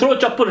 I can throw a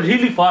chopper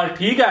really far.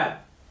 ठीक है.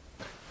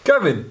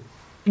 Kevin,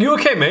 you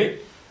okay,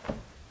 mate?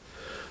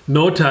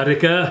 No,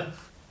 Tariq.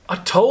 I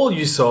told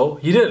you so.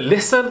 You didn't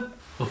listen.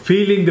 I'm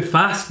feeling the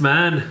fast,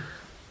 man.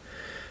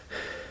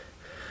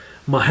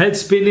 My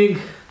head's spinning.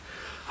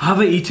 I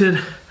haven't eaten.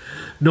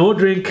 No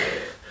drink.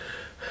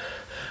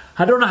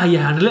 I don't know how you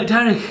handle it,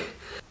 Tariq.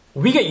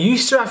 We get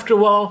used to it after a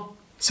while.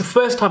 It's the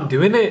first time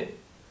doing it.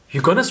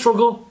 You're gonna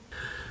struggle.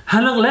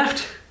 How long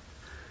left?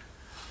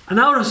 An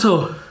hour or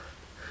so.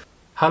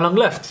 How long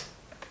left?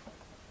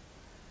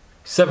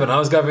 7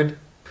 hours, Gavin.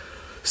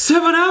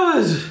 7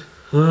 hours!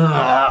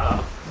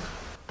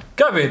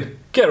 Gavin,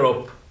 get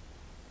up.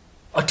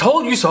 I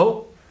told you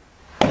so.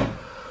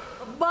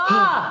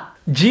 Abba!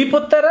 Ji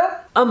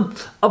puttara?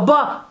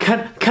 Abba,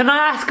 can I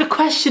ask a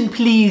question,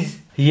 please?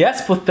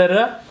 Yes,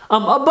 puttara.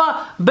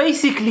 Abba,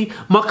 basically,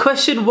 my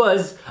question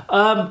was,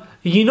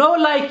 you know,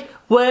 like,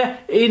 we're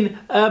in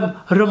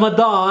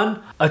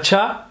Ramadan,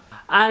 Acha?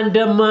 and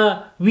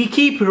we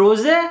keep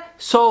rosé,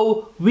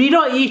 so we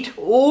don't eat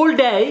all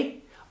day.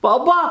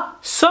 But Abba,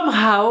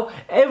 somehow,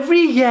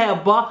 every year,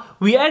 Abba,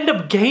 we end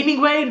up gaining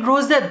weight in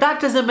rosé.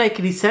 That doesn't make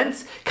any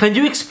sense. Can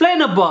you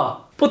explain, Abba?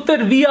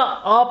 Puttar, we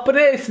are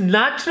apne, it's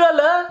natural,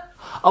 eh?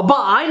 Abba,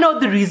 I know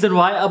the reason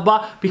why,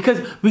 Abba, because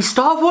we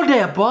starve all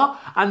day, Abba,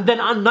 and then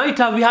at night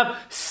time we have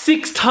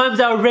 6 times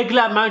our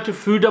regular amount of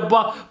food,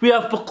 Abba. We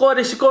have pakore,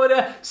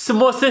 shakore,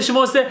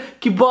 samosa,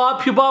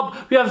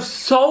 kebab. We have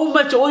so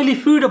much oily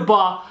food,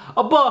 Abba.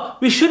 Abba,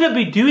 we shouldn't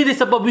be doing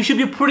this, Abba. We should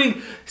be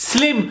putting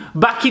slim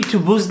back into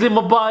Muslim,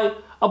 Abba.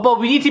 Abba,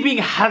 we need to be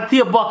healthy,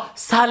 Abba.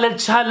 Salad,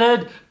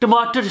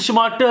 tomato,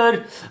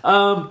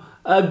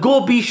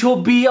 gobi,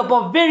 shobi,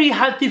 Abba, very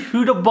healthy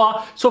food,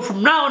 Abba. So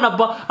from now on,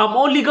 Abba, I'm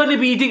only going to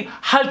be eating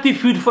healthy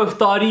food for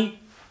iftari.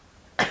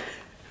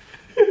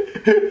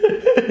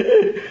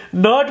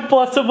 Not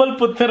possible,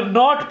 Puttar,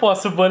 not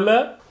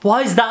possible.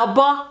 Why is that,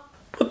 Abba?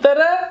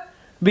 Puttar,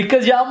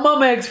 because your amma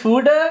makes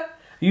food.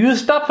 You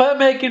stop her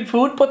making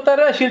food,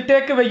 Puttar, she'll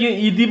take away your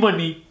Eid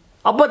money.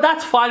 Abba,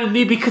 that's fine with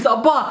me because,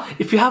 Abba,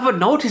 if you haven't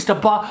noticed,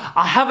 Abba,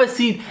 I haven't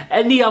seen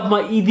any of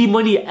my Eid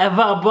money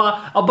ever,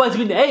 Abba. Abba, it's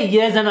been 8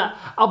 years and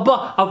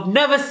Abba, I've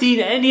never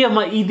seen any of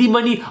my Eid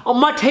money.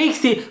 Amma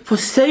takes it for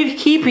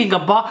safekeeping,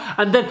 Abba,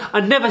 and then I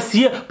never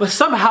see it. But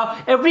somehow,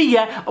 every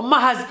year, Amma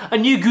has a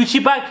new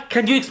Gucci bag.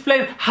 Can you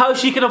explain how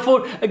she can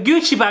afford a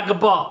Gucci bag,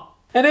 Abba?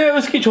 Anyway,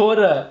 uski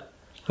chhod.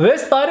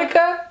 Where's Tariq?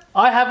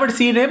 I haven't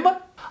seen him.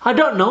 I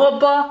don't know,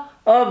 Abba.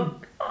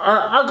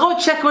 I'll go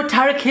check where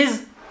Tariq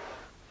is.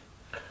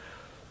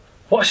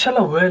 What shall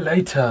I wear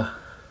later?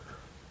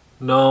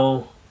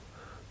 No.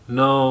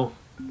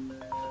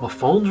 My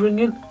phone's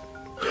ringing.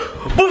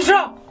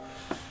 Bushra!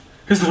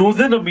 It's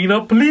Rosen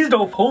Amina. Please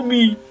don't phone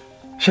me.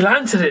 She'll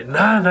answer it.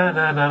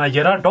 Nah.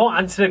 Yara, don't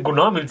answer it.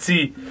 Guna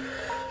milsi.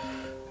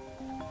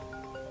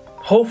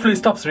 Hopefully it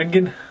stops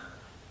ringing.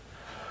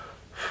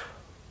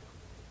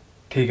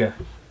 Take it.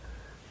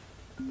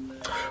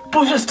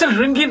 Bushra's still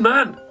ringing,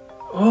 man.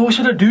 Oh, what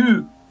should I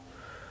do?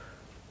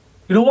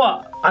 You know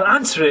what? I'll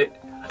answer it.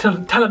 Tell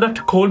her not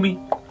to call me.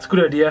 It's a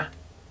good idea.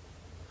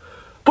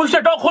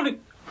 Bushra, don't call me.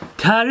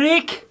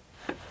 Tariq?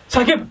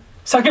 Sakib.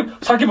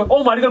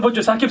 Oh my God,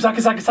 Bushra.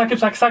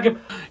 Sakib.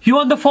 You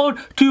on the phone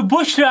to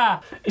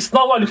Bushra? It's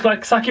not what it looks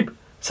like. Sakib.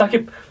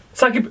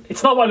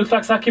 It's not what it looks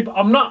like, Sakib.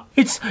 I'm not.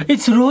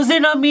 It's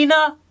Rosen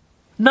Amina.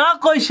 Na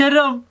koi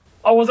sharam.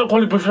 I wasn't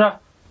calling Bushra.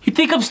 You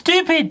think I'm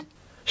stupid?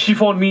 She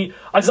phoned me.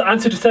 I just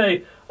answered to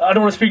say, I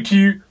don't want to speak to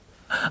you.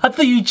 I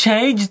thought you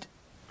changed.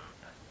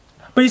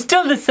 But you're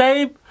still the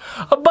same.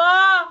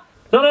 Abba!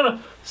 No.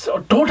 So,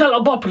 don't tell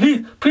Abba,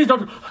 please. Please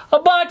don't.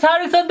 Abba,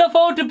 Tariq's on the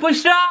phone to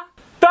Bushra.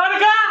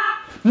 Tariqa!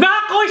 Na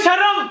koi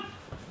sharam!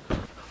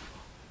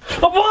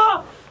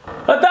 Abba!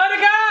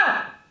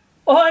 Tariqa!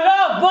 Oh,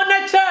 hello. Bon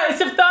acha. It's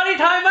iftari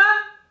time,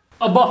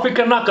 huh? Abba,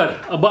 fikr na kar.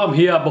 Abba, I'm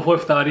here before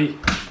iftari.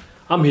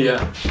 I'm here.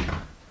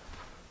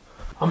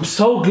 I'm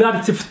so glad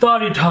it's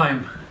iftari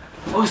time.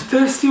 I was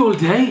thirsty all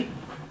day.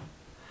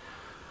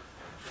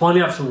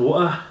 Finally have some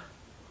water.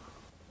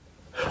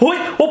 Oi,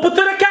 oh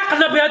putter, क्या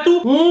करना पे तू?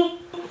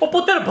 Oh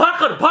putter, भाग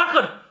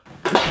कर.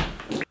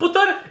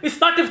 Putter, it's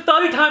not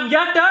iftari time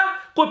yet.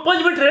 कोई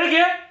 5 minutes रह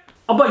गए.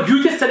 Abba,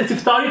 you just said it's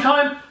iftari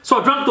time, so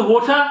I drank the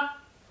water.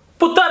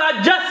 Putter,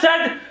 I just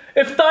said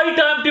iftari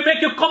time to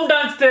make you come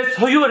downstairs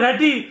so you were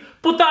ready.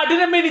 Putter, I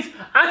didn't mean it's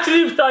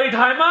actually iftari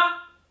time, huh?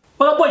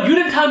 Well, Abba, you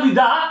didn't tell me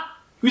that.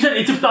 You said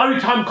it's iftari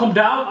time, come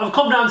down. I've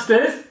come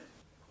downstairs.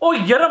 Oh,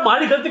 yara,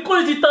 हमारी गलती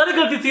कौन सी? तारी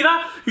गलती थी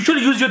ना? You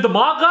should use your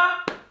दिमाग.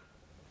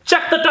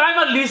 Check the time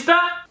at least.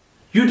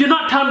 You did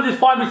not tell me there's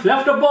 5 minutes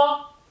left,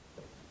 Abba.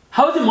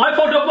 How is it my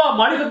fault, Abba?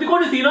 हमारी गलती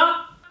कौन सी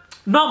ना?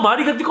 No,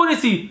 हमारी गलती कौन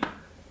सी?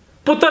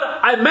 Putter,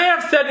 I may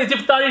have said it's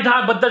iftari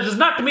time, but that does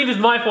not mean it's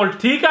my fault.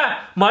 ठीक है?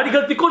 हमारी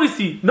गलती कौन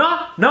सी? No.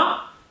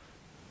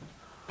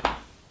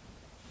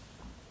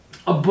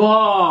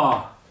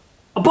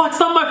 Abba, it's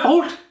not my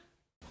fault.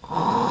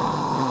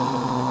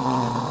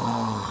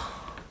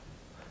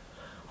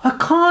 I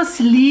can't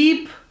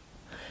sleep.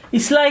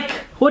 It's like,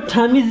 what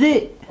time is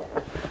it?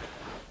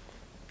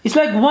 It's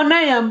like 1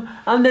 AM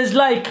and there's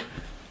like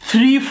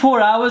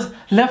 3-4 hours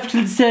left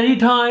till Seri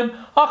time.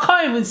 I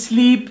can't even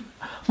sleep.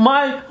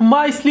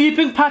 My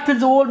sleeping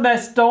pattern's all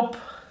messed up.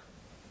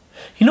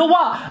 You know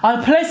what?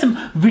 I'll play some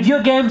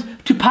video games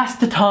to pass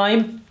the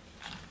time.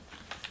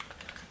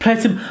 Play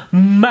some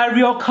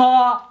Mario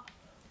Kart.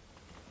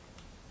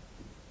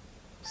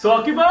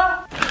 Sakiba?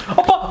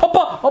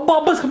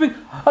 Abba's coming.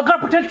 I gotta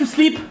pretend to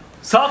sleep.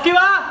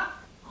 Sakiba?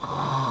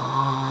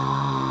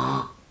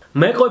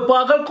 मैं कोई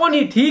पागल को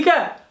नहीं, ठीक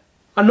है?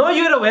 I know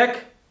you're awake.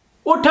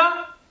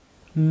 उठा.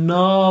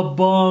 Nah,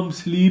 I'm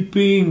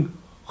sleeping.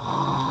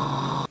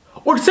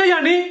 उठ से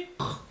यानी?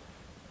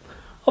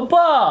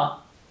 Abba,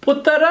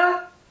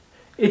 puttara,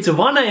 it's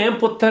 1 AM,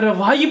 puttara.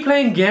 Why are you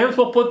playing games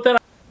for puttara?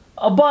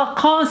 Abba, I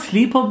can't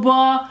sleep,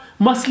 Abba.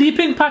 My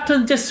sleeping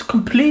pattern just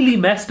completely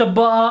messed,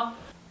 Abba.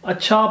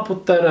 Acha,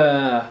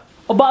 puttara.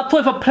 Abba, I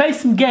thought if I play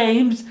some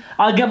games,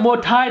 I'll get more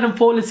tired and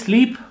fall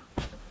asleep.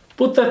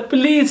 Puttara,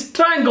 please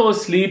try and go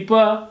sleep.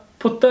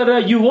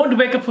 Puttara, you won't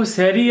wake up for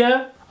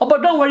Seria. Abba,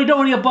 don't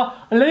worry, Abba.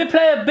 Let me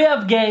play a bit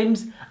of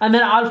games and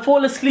then I'll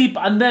fall asleep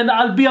and then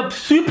I'll be up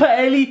super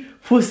early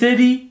for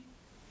Seri.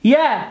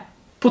 Yeah.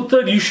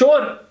 Putter, you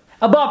sure?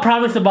 Abba, I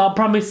promise, Abba, I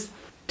promise.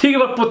 ठीक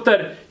है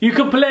Putter, you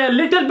can play a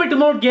little bit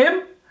more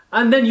game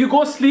and then you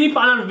go sleep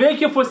and I'll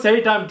wake you for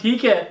Seri time,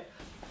 ठीक है?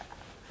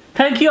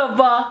 Thank you,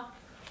 Abba.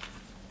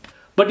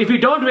 But if you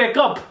don't wake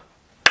up,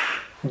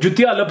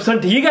 जुतिया लपसन,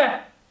 ठीक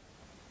है?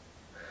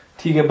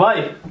 ठीक है,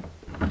 bye.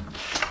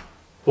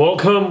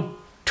 Welcome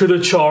to the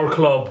Char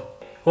Club.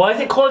 Why is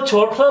it called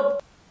Char Club?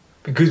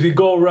 Because we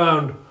go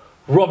around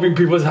robbing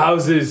people's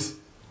houses.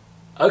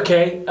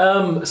 Okay,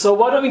 so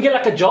why don't we get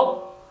like a job?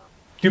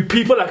 You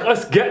people like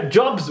us get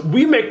jobs.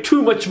 We make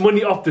too much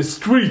money off the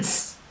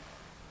streets.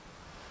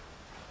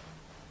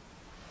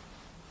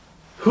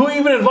 Who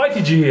even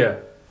invited you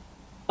here?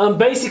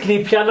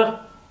 Basically, piano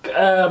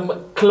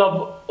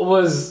club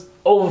was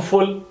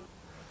overfull.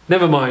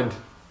 Never mind.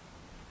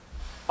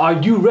 Are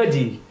you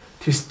ready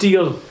to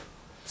steal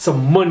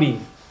some money,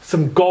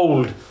 some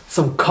gold,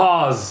 some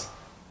cars?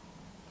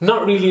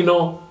 Not really,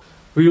 no.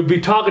 We will be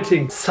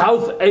targeting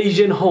South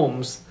Asian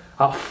homes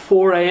at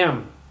 4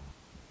 AM.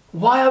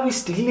 Why are we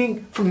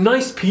stealing from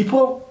nice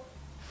people?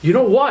 You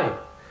know why?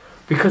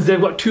 Because they've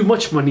got too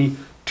much money,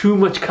 too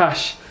much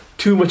cash,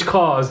 too much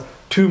cars,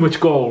 too much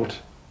gold.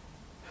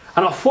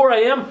 And at 4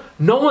 AM,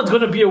 no one's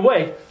going to be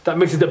awake. That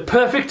makes it the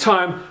perfect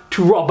time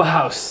to rob a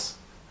house.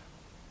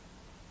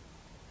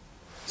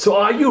 So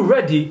are you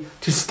ready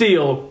to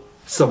steal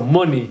some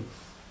money,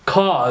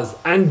 cars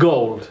and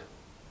gold?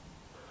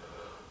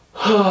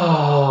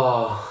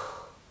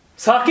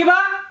 Sakiba,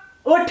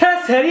 what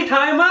has Harry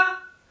time?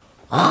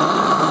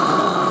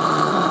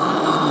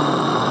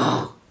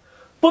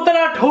 Putter,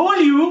 I told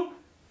you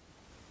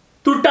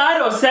to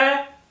tired or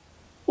say,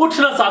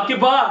 Utna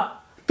Sakiba,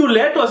 too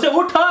late or say,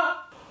 Utha.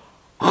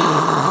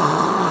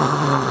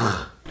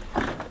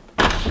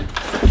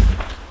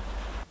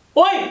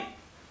 Oi,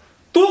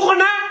 tu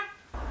kona?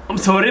 I'm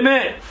sorry,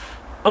 mate.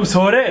 I'm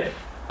sorry.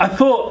 I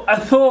thought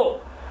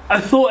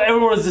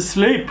everyone was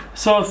asleep,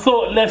 so I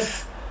thought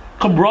let's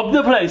come rob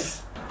the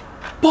place.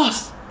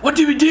 Boss, what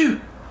do we do?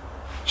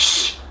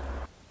 Shh.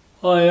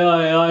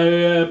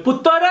 Aye.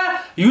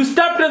 Puttara, you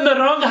stepped in the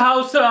wrong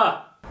house.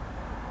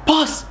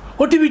 Boss,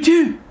 what do we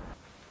do?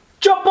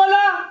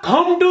 Chappala,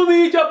 come to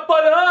me,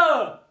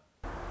 Chappala.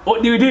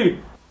 What do we do?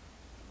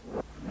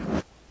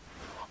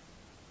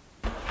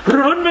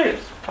 Run, mate.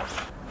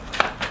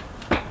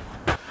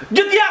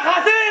 Jutiya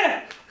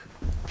khase.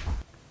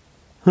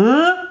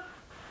 Huh?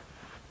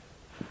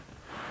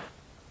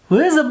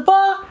 Where's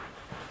Abba?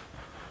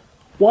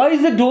 Why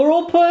is the door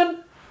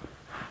open?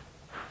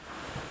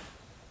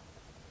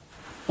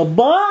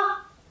 Abba?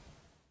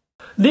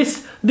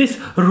 This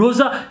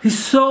Rosa is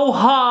so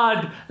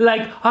hard.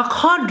 Like, I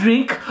can't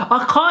drink,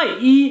 I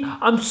can't eat,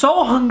 I'm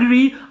so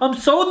hungry, I'm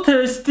so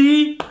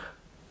thirsty.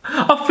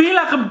 I feel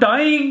like I'm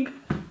dying.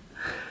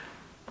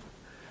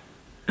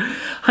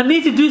 I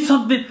need to do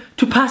something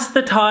to pass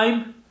the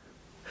time.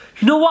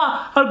 You know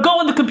what? I'll go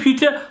on the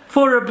computer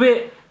for a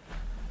bit.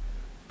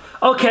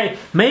 Okay,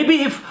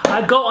 maybe if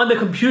I go on the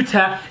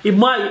computer, it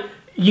might,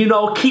 you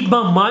know, keep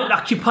my mind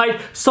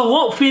occupied so I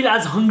won't feel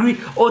as hungry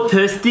or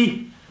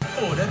thirsty.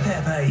 Order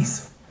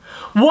Pepe's.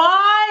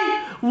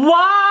 Why?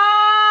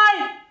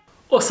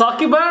 Oh,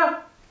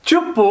 Sakiba,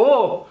 chup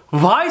ho.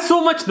 Why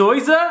so much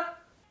noise?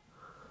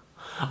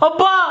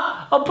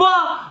 Abba,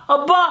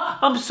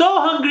 I'm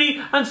so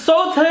hungry and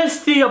so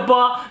thirsty,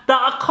 Abba, that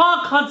I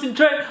can't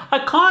concentrate, I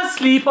can't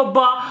sleep,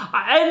 Abba.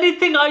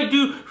 Anything I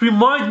do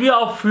reminds me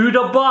of food,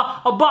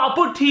 Abba. I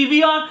put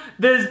TV on,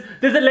 there's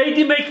a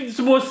lady making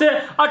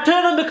samosa, I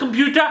turn on the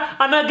computer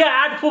and I get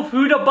ad for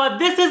food, Abba.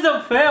 This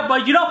isn't fair, Abba.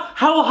 You know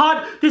how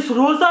hard this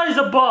rosa is,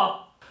 Abba.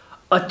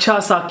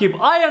 Acha, Sakib,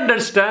 I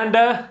understand.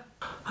 Abba,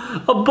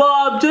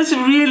 I'm just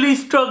really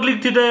struggling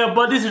today,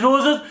 Abba. This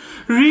rosa's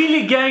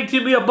really getting to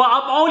me, Abba.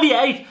 I'm only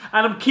 8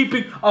 and I'm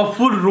keeping a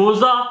full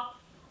rosa.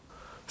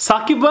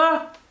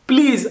 Sakiba,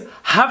 please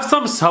have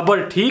some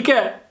sabr, theek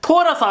hai?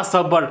 Thoda sa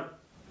sabr.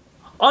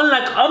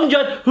 Unlike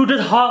Amjad, who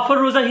does half a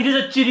rosa, he does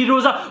a chili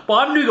rosa, but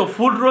I'm doing a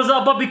full rosa,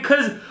 Abba,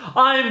 because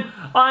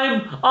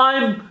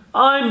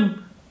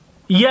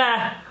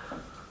yeah.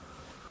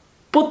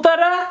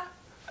 Puttara,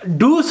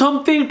 do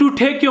something to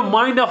take your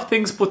mind off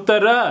things,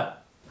 Puttara.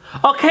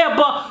 Okay,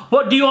 Abba,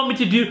 what do you want me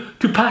to do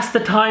to pass the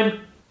time?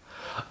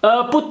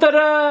 Puttara,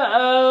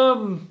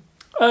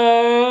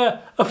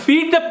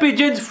 feed the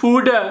pigeons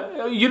food.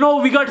 You know,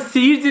 we got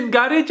seeds in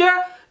garage.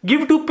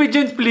 Give 2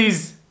 pigeons,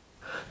 please.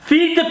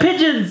 Feed the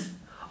pigeons.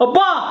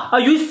 Abba, are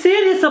you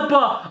serious,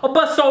 Abba?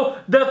 Abba, so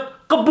the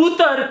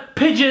kabutar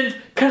pigeons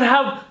can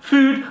have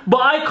food,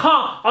 but I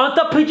can't. Aren't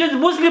the pigeons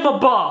Muslim,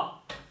 Abba?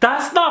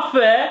 That's not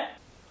fair.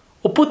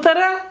 Oh,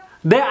 puttara,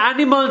 they're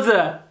animals.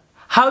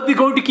 How are they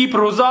going to keep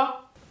roza?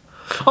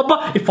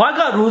 Abba, if I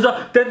got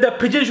roza, then the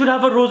pigeon should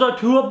have a roza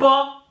too,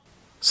 Abba.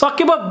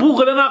 Sakiba, boo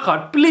galana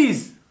khat,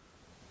 please.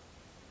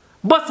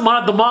 Bas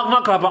mara dimag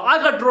na kharab. I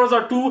got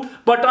roza too,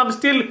 but I'm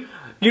still,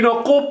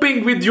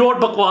 coping with your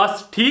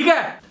bakwas. Theek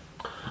hai?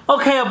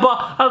 Okay,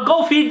 Abba, I'll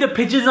go feed the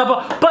pigeons,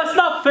 Abba. But it's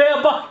not fair,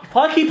 Abba. If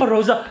I keep a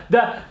roza,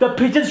 the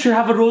pigeons should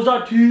have a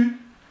roza too.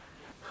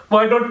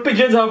 Why don't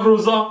pigeons have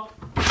roza?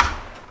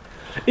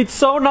 It's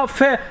so not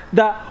fair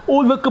that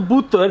all the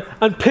kabutar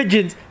and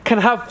pigeons can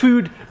have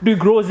food during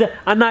roza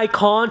and I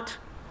can't.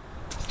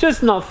 It's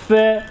just not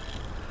fair.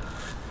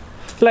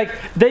 Like,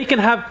 they can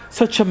have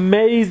such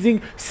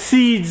amazing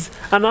seeds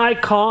and I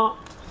can't.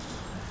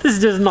 This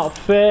is just not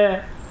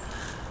fair.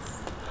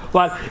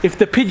 Well, if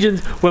the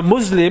pigeons were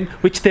Muslim,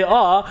 which they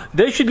are,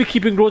 they should be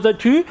keeping roza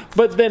too,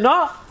 but they're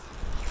not.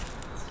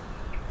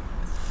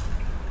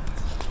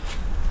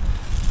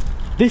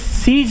 This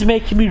seed's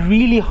making me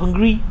really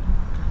hungry.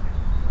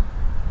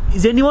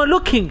 Is anyone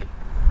looking?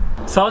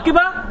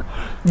 Sakiba?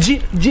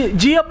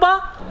 Ji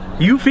Abba?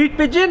 You feed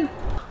pigeon?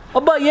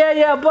 Abba,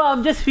 yeah, Abba,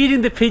 I'm just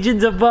feeding the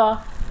pigeons,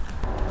 Abba.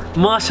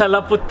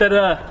 MashaAllah,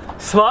 puttara.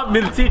 Swab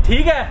milsi,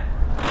 theek hai?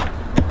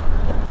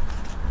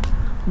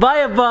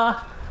 Bye,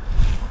 Abba.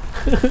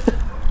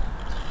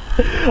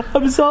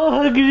 I'm so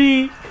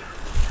hungry.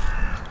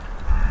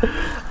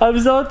 I'm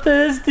so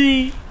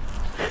thirsty.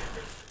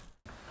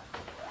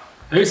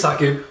 Hey,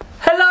 Saqib.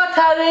 Hello,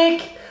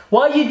 Tariq.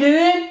 What are you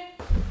doing?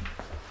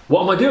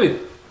 What am I doing?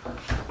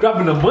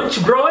 Grabbing a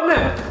munch, bro,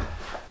 innit?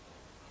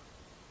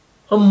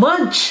 A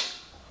munch?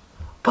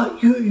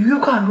 But you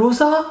got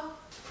roza?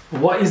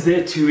 What is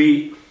there to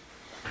eat?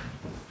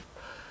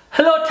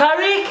 Hello,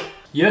 Tariq.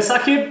 Yes,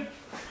 Saqib?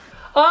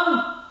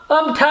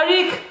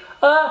 Tariq.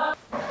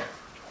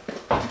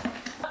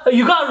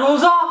 You got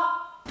roza?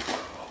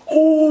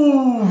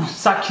 Oh,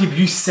 Saqib,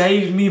 you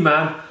saved me,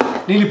 man.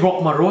 Nearly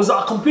broke my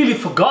roza. I completely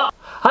forgot.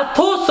 I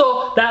thought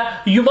so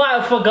that you might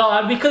have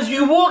forgotten because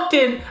you walked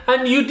in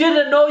and you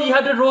didn't know you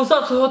had a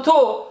roza, so I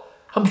thought,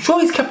 I'm sure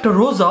he's kept a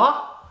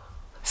roza.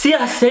 See,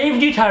 I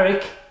saved you,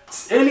 Tariq.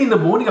 It's early in the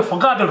morning, I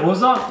forgot the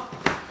roza.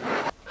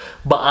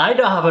 But I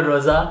don't have a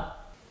roza.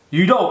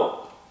 You don't?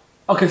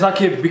 Okay,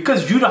 Saqib,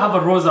 because you don't have a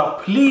roza,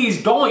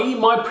 please don't eat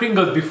my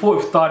Pringles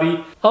before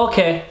iftari.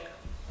 Okay.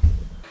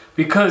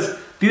 Because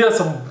these are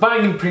some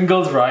banging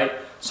Pringles, right?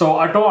 So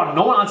I don't want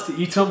no one else to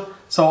eat them.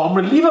 So I'm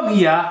gonna leave them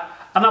here,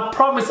 and I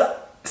promise,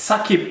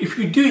 Saqib, if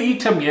you do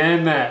eat them,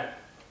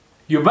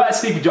 you better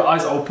sleep with your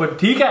eyes open,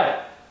 theek hai?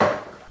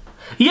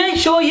 Yeah,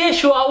 sure,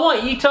 I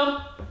won't eat them.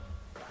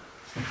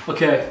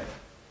 Okay.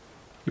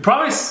 You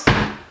promise?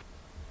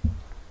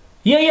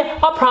 Yeah,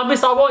 I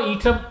promise I won't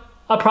eat them.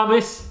 I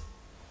promise.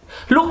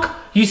 Look,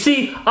 you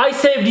see, I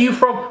saved you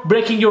from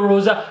breaking your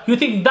roza. You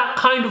think that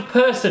kind of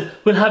person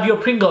will have your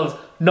Pringles?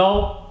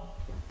 No.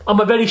 I'm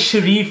a very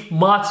sharif,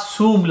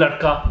 masoom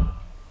ladka.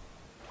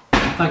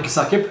 Thank you,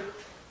 Saqib.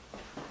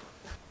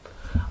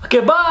 Okay,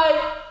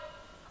 bye.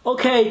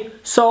 Okay,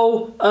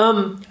 so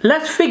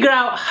let's figure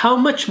out how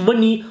much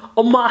money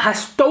Amma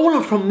has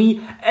stolen from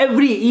me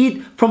every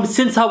Eid from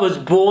since I was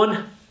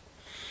born.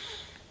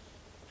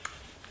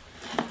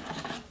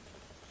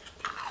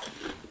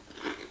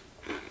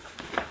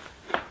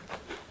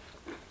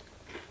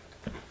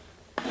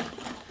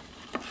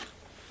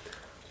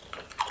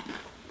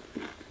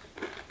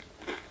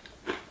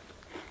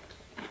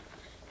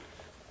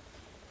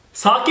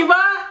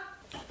 Sakiba?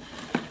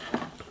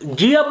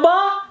 Ji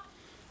Abba?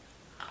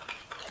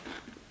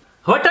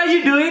 What are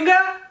you doing?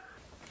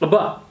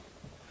 Abba,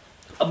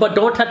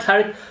 don't touch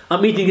Tariq.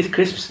 I'm eating his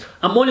crisps.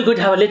 I'm only going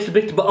to have a little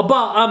bit. But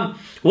Abba,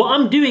 what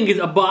I'm doing is,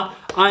 Abba,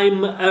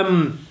 I'm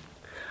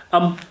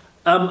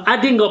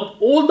adding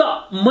up all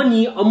the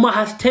money Amma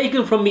has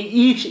taken from me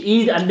each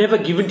Eid and never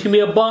given to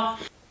me, Abba.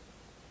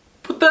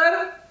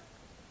 Putter,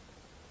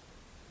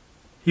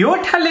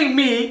 you're telling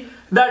me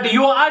that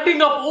you are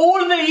adding up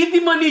all the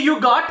Eid money you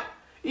got,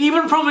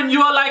 even from when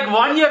you are like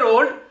 1 year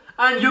old,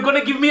 and you're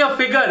gonna give me a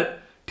figure.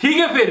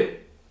 Theek hai fir?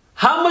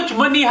 How much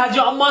money has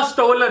your Amma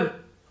stolen?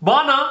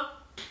 Bana?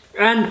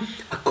 And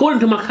according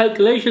to my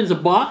calculations,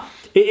 Abba,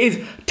 it is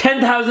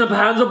 £10,000,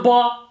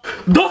 Abba.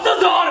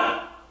 10,000!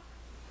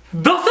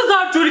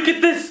 10,000 chori ki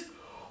this?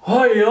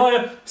 Oh,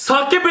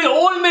 Saqib, it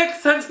all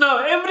makes sense now.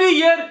 Every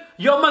year,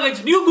 your Amma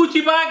gets new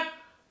Gucci bag,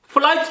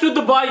 flights to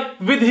Dubai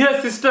with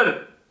her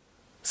sister.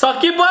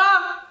 Saqiba,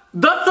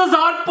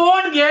 10,000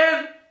 pound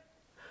again.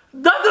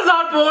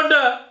 10,000 pound.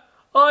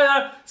 Oh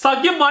yaar,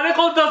 Saqib, mane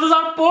ko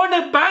 10,000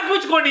 pound bank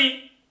vich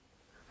koni.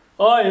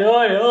 Oi,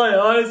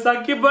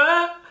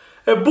 Saqiba,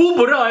 boo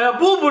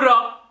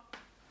bura.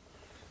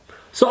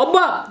 So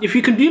Abba, if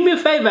you can do me a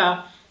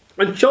favor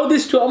and show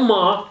this to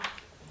Amma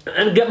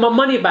and get my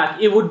money back,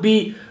 it would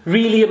be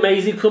really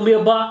amazing for me,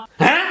 Abba.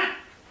 Huh?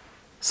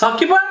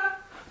 Saqiba,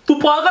 tu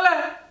pagal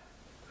hai?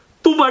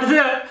 तू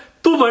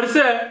मर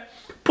से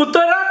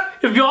Puttara,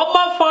 if your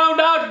mom found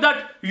out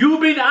that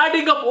you've been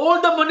adding up all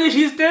the money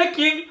she's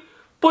taking,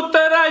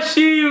 Puttara,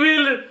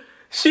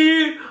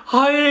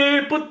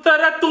 Hi,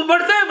 Puttara, tu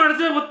मर से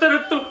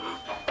Puttara, tu.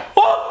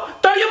 Oh,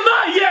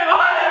 Tayyamma,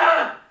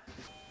 yeah.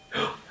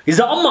 Is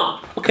that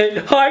Amma? Okay,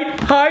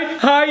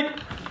 hide.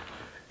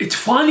 It's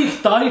finally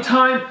iftari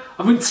time.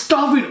 I've been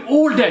starving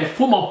all day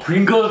for my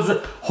Pringles.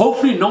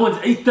 Hopefully no one's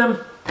ate them.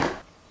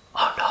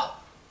 Oh no.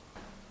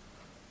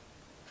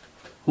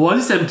 Why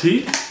is this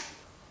empty?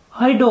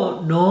 I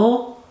don't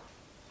know.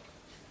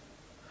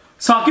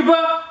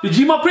 Sakiba, did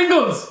you eat my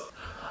Pringles?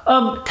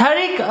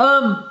 Tariq,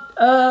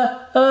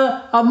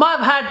 I might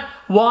have had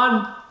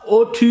 1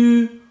 or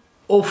 2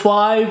 or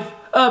 5,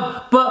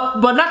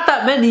 but not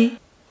that many.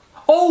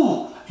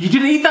 Oh, you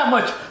didn't eat that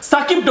much.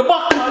 Sakib,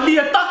 dabak khali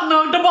hai, tak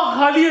na dabak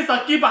khali hai,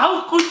 Sakib.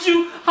 How could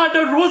you had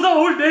a rosa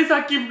all day,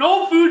 Sakib?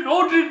 No food,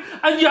 no drink,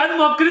 and you had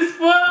my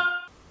crisper.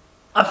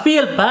 I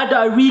feel bad,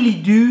 I really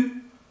do.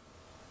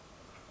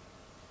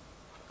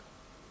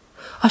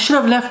 I should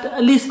have left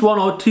at least 1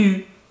 or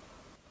 2.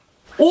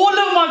 All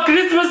of my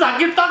Christmas,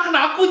 Sakib, tak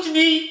na kuch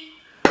nahi.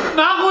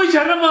 Na koi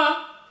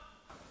sharma.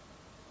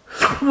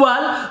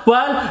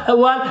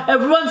 Well,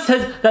 everyone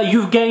says that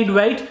you've gained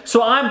weight,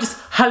 so I'm just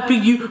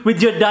helping you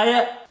with your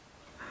diet.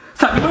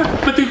 Sakib,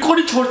 main tujhko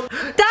nahi chhod.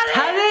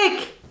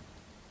 Tariq!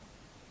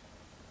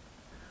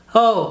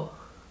 Oh.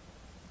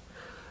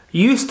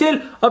 You still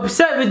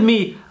upset with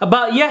me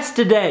about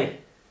yesterday?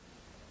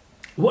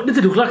 What does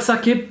it look like,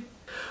 Sakib?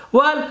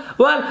 Well,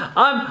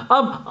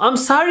 I'm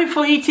sorry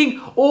for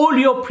eating all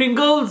your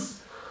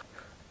Pringles.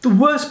 The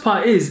worst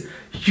part is,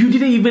 you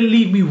didn't even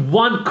leave me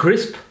 1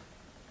 crisp.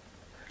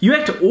 You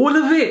ate all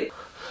of it.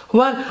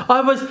 Well,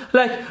 I was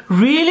like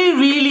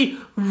really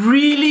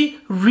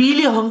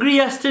hungry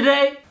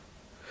yesterday.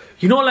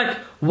 You know, like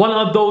one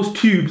of those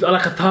tubes are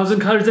like 1,000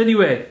 calories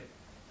anyway.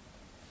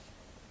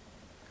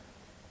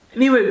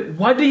 Anyway,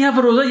 why didn't you have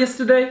a rosa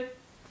yesterday?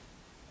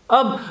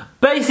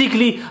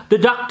 Basically, the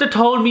doctor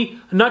told me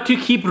not to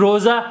keep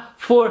rosa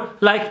for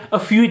like a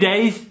few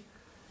days.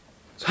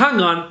 So hang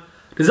on,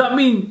 does that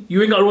mean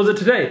you ain't got rosa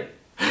today?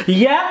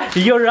 Yeah,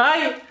 you're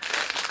right.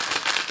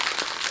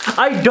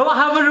 I don't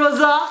have a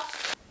rosa.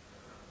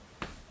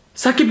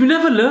 Sakib, you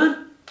never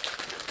learn.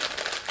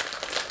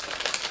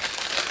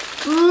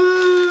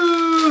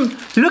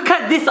 Look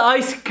at this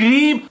ice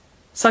cream.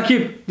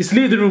 Sakib, just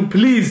leave the room,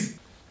 please.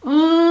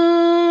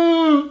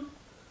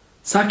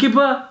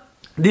 Sakiba,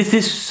 this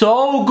is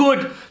so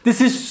good. This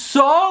is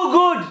so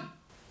good.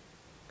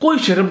 Koi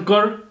sharam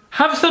kar.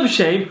 Have some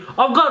shame.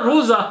 I've got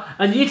rosa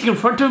and you're eating in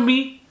front of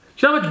me.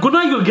 You know how much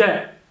guna you'll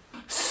get.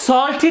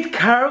 Salted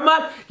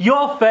caramel,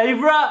 your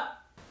favorite.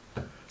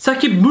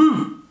 Sakib,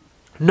 move.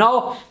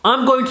 Now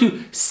I'm going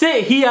to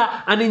sit here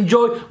and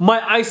enjoy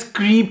my ice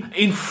cream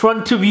in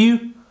front of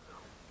you.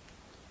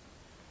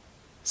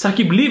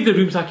 Sakib, leave the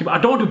room, Sakib. I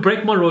don't want to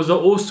break my rosa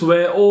or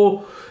swear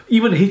or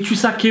even hit you,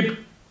 Sakib.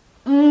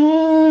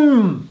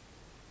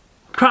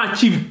 Try to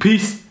achieve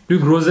peace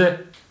doing rosa.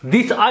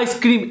 This ice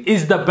cream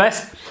is the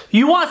best.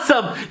 You want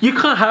some? You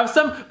can't have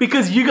some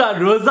because you got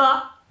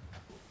rosa.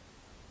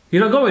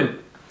 You're not going?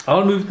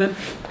 I'll move then.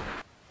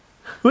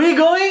 Where are you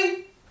going?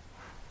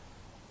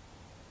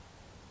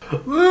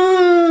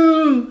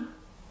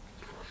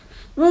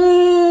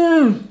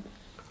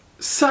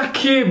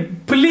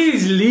 Sakib,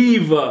 please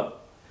leave.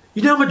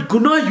 You know how much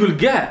guna you'll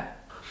get.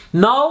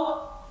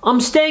 No, I'm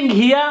staying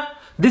here.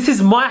 This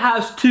is my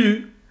house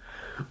too.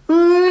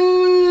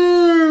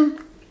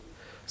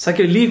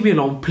 Sakib, leave me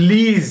alone,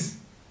 please.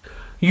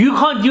 You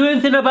can't do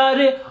anything about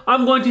it.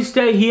 I'm going to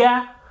stay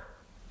here.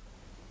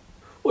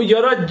 Oh,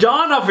 you're a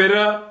jana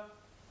fir.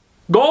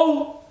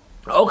 Go.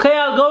 Okay,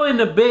 I'll go in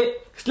a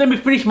bit. Just let me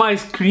finish my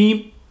ice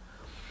cream.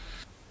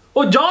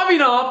 Oh, Javi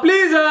na,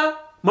 please.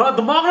 Mara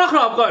dimag na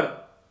kharab kar.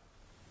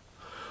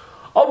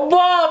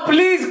 Abba,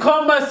 please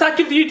come.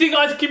 Sakib eating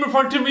ice cream in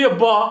front of me,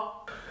 Abba.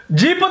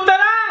 Ji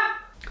puttara.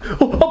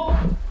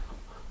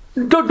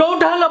 Don't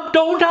tell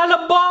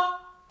Abba.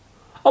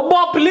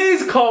 Abba,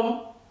 please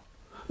come.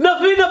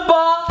 Nothing,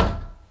 Abba.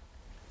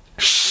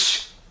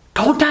 Shh.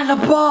 Don't tell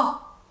Abba.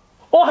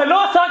 Oh,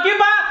 hello,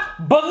 Sakiba.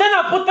 Bande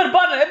na puttar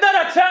ban. Idhar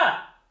acha.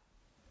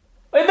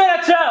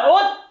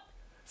 Oh,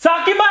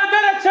 Sakiba,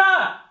 idhar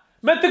acha.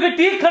 मैं तुझे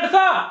ठीक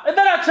खड़सा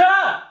इधर अच्छा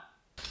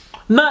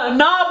ना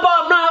अब्बा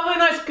अपना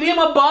having ice cream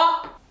अब्बा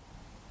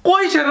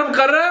कोई शर्म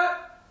कर रहा है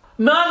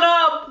ना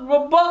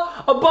अब्बा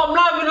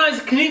अपना having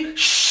ice cream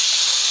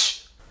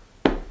shh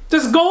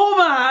just go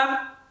man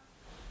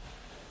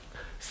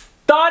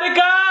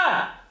Tarika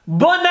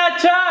bon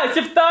acha it's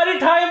iftari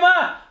time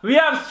we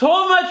have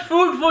so much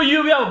food for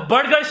you we have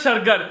burger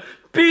shargar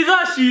pizza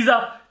shiza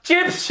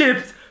chips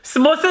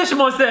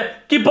samosa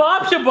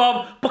kebab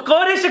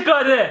pakore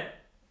shakare.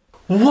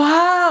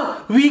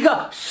 Wow, we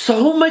got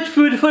so much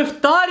food for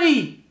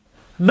iftari.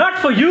 Not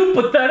for you,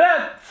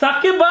 Puttara.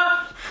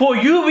 Sakiba, for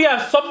you we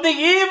have something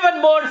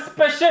even more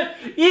special,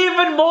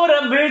 even more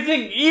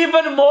amazing,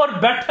 even more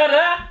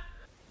better.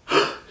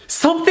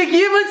 Something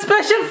even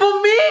special for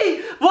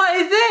me. What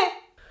is it?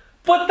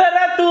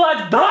 पुत्र तू आज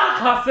दाल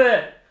खासे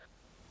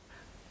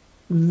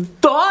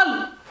दाल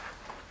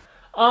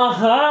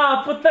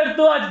हाँ पुत्र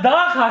तू आज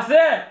दाल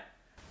खासे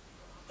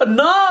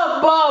ना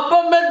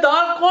अब्बा मैं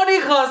दाल कौन ही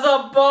खाता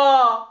अब्बा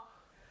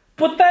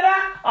पुत्र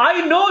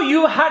I know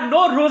you had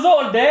no rosa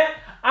all day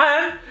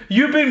and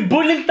you've been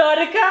bullying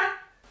Tariq.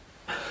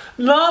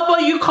 No,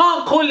 but you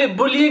can't call it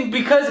bullying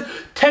because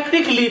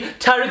technically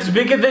Tariq's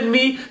bigger than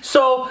me.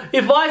 So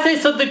if I say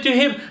something to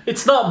him,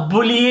 it's not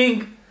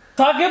bullying.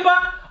 साकिबा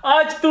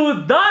आज तू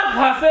दाल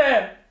खासे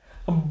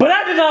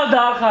bread नाल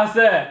दाल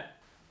खासे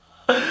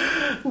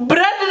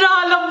bread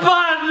नाल अब्बा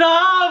ना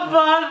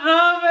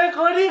मैं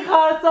को नहीं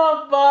खाता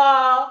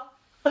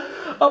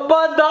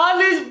अब्बा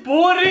दाल is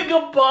boring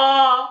अब्बा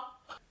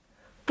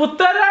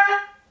पुत्र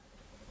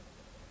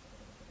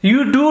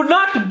you do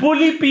not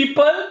bully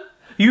people.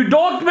 You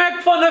don't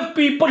make fun of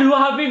people who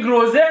are having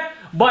rosé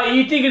by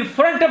eating in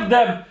front of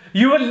them.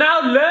 You will now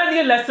learn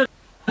your lesson.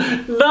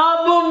 ना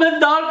मैं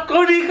दाल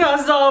को नहीं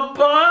खाता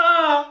अब्बा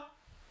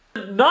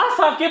ना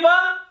साकिबा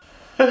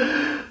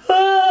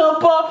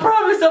Abba,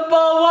 promise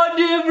Abba, what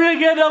do you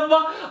bring it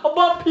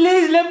Abba,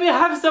 please let me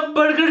have some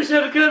burger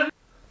shirker.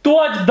 तू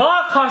आज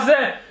दाल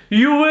खासे.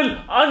 You will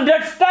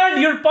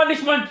understand your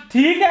punishment.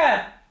 ठीक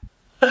है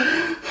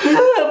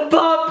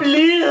Abba,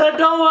 please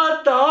हटाओ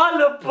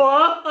दाल Abba.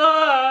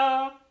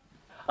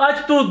 आज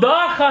तू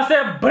दाल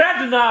खासे ब्रेड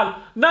नाल.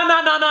 ना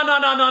ना ना ना ना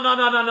ना ना ना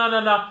ना ना ना ना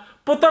ना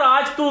पुत्र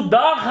आज तू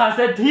दाल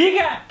खासे. ठीक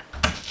है.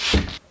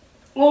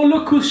 Oh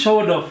look who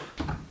showed up.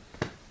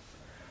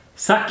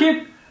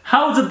 Sakib,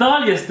 how was the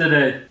dal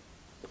yesterday?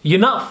 You're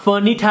not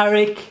funny,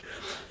 Tariq.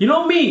 You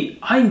know me,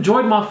 I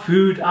enjoyed my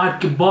food. I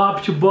had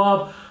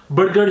kebab,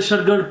 burger,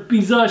 shargar,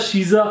 pizza,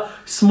 shiza,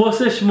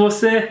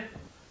 samosa.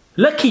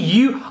 Lucky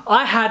you,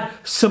 I had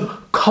some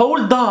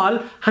cold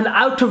dal and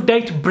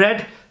out-of-date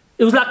bread.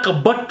 It was like a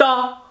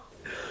butter.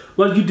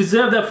 Well, you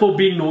deserve that for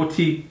being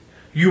naughty.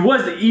 You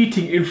was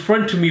eating in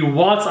front of me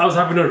whilst I was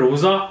having a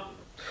rosa.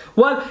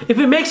 Well, if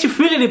it makes you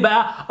feel any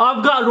better,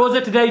 I've got a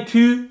rosa today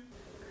too.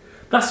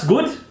 That's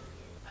good.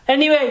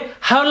 Anyway,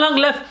 how long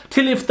left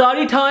till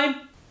iftari time?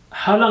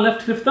 How long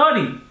left till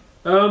iftari?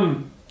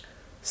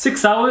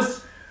 6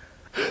 hours.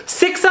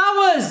 6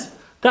 hours?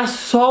 That's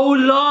so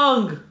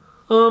long.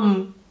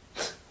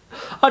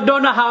 I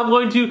don't know how I'm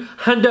going to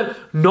handle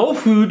no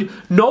food,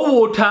 no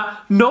water,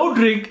 no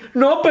drink,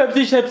 no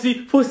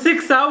Pepsi for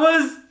 6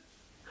 hours.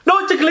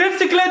 No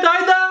chocolate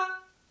either.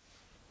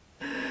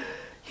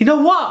 You know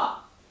what?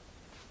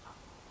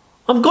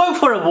 I'm going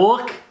for a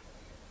walk.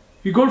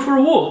 You're going for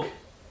a walk?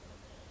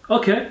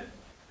 Okay.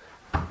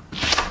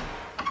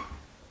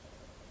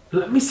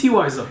 Let me see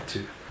what he's up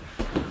to.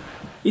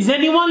 Is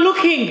anyone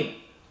looking?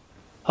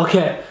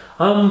 Okay,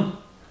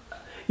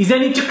 is there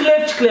any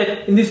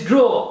chocolate in this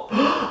drawer?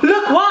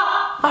 Look what!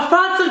 I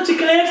found some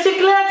chocolate!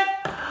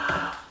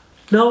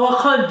 No,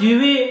 I can't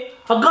do it.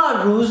 I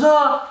got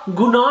rosa,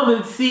 gunam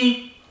and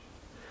see.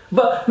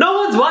 But no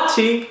one's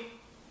watching.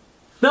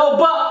 No,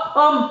 but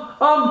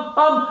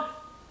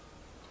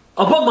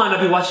Abba might not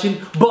be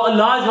watching, but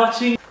Allah is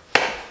watching.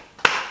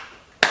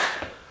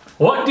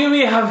 What do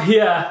we have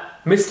here,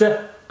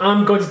 Mr.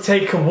 I'm going to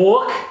take a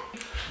walk?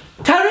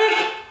 Tariq,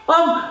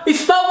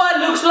 it's not what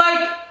it looks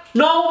like.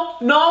 No.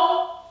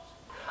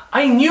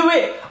 I knew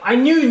it. I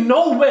knew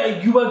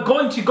nowhere you were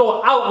going to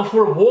go out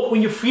for a walk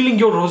when you're feeling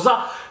your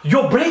rosa.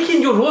 You're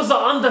breaking your rosa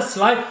on the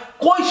slide.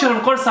 Koi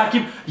sharam kar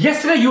Sakib.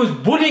 Yesterday you was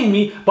bullying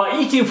me by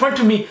eating in front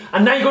of me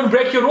and now you're going to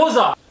break your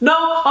rosa.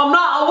 No, I'm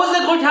not. I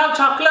wasn't going to have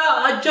chocolate.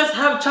 I just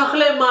have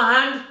chocolate in my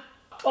hand.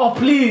 Oh,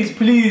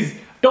 please.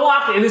 Don't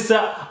act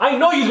innocent. I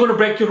know you're going to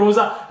break your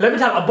rosa. Let me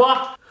tell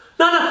Abba.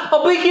 No,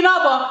 I'm waking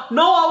up.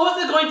 No, I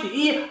wasn't going to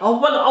eat.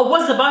 Well, I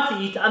was about to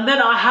eat and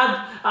then I had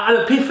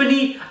an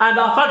epiphany and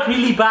I felt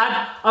really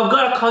bad. I've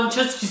got a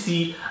conscience, you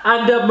see.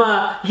 And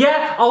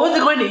yeah, I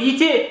wasn't going to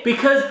eat it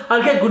because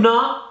I'll get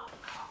guna.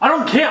 I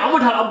don't care. I'm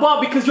going to tell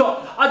Abba because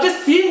I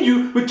just seen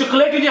you with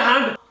chocolate in your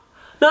hand.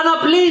 No,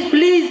 please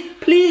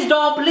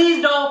don't.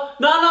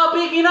 No, I'm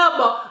waking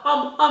up.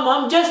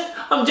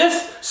 I'm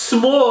just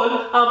small.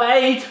 I'm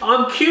 8.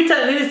 I'm cute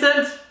and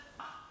innocent.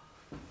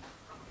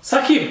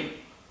 Sakib.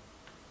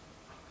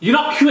 You're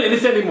not cute and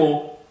innocent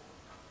anymore.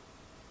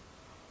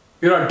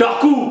 You're a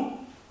daku.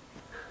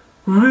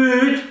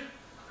 Rude.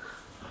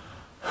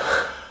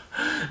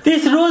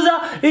 This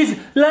rosa is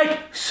like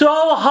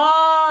so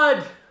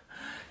hard.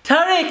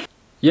 Tariq.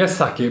 Yes,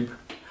 Sakib.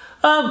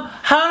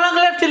 How long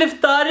left till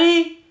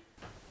iftari?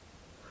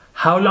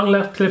 How long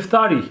left till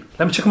iftari?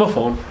 Let me check my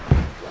phone.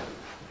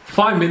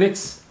 5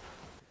 minutes.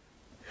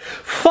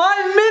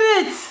 5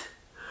 minutes?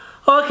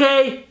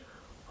 Okay.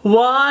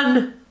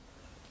 1,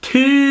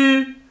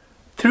 2,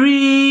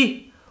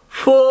 3,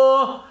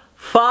 4,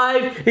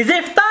 5. Is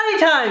it iftari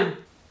time?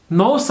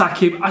 No,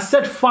 Sakib. I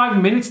said 5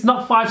 minutes,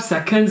 not 5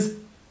 seconds.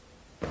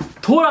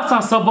 Thoda sa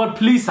sabar,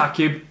 please,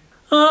 Sakib.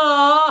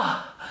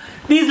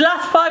 These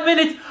last 5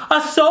 minutes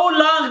are so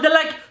long. They're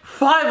like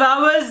 5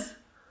 hours.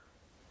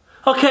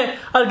 Okay,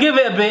 I'll give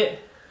it a bit.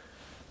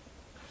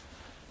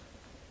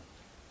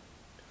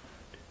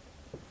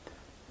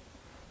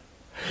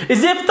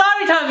 Is it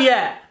iftari time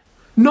yet?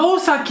 No,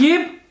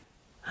 Saqib.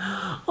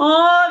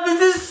 Oh,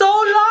 this is so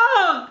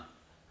long.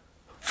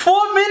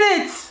 4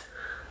 minutes.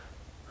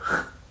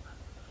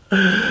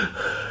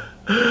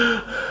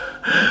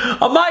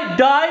 I might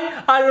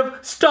die out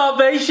of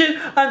starvation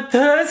and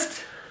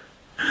thirst.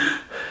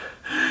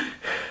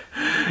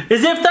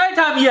 Is it iftari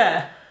time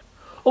yet?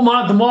 Oh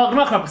my dimag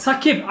na kharab.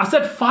 Saqib, I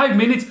said 5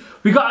 minutes.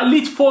 We got at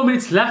least 4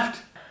 minutes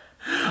left.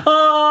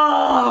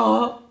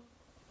 Oh.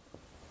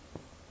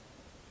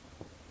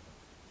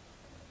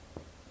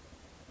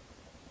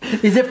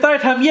 Is it iftari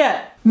time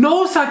yet?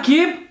 No,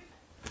 Saqib.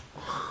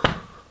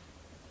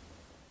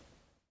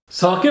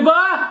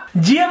 Saqiba.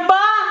 Ji Abba.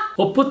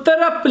 Oh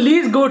puttara,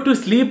 please go to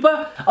sleep.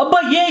 Abba,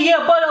 yeah,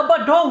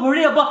 Abba, don't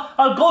worry, Abba.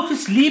 I'll go to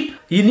sleep.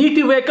 You need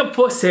to wake up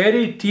for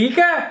Sehri, theek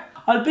hai?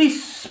 I'll be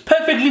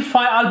perfectly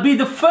fine. I'll be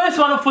the first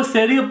one up for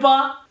Sehri,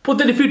 Abba.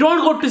 Putter, if you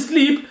don't go to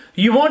sleep,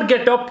 you won't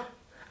get up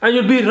and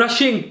you'll be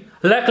rushing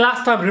like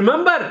last time,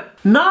 remember?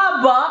 Nah,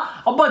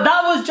 Abba,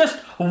 that was just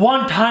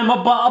one time,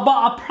 Abba,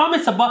 I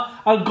promise, Abba,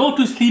 I'll go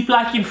to sleep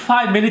like in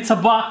 5 minutes,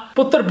 Abba.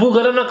 Putter,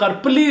 bugara na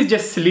kar, please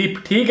just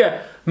sleep, theek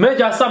hai? Main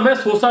jaisa, main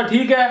sosa,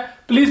 theek hai?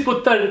 Please,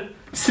 putter,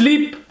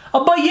 sleep.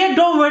 Abba, yeah,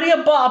 don't worry,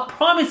 Abba, I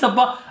promise,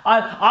 Abba,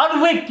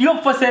 I'll wake you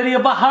up for Sehri,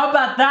 Abba, how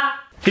about that?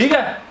 Theek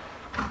hai?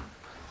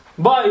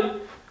 Bye.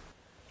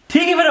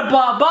 Take it,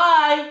 Abba,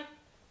 bye.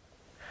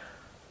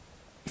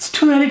 It's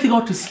too early to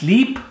go to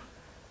sleep.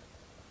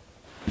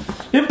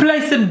 We'll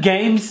play some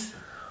games.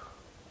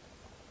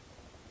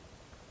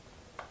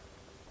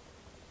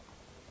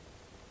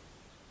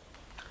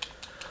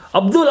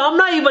 Abdul, I'm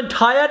not even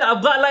tired.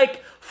 I've got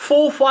like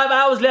 4 or 5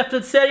 hours left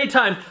at Sehri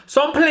time.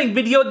 So I'm playing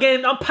video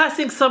games. I'm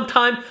passing some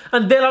time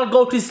and then I'll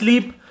go to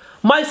sleep.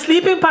 My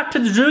sleeping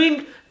pattern's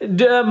ruined.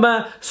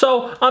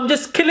 So I'm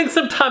just killing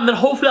some time and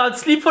hopefully I'll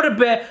sleep for a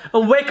bit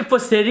and wake up for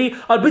Sehri.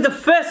 I'll be the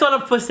first one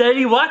up for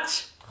Sehri.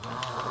 Watch.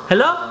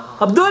 Hello?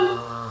 Abdul?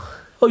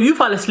 Oh, you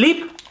fell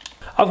asleep?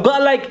 I've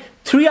got like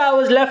 3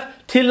 hours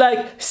left till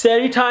like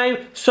Sehri time.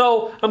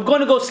 So I'm going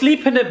to go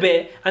sleep in a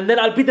bit and then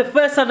I'll be the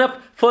first one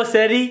up for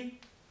Sehri.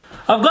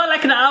 I've got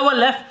like an hour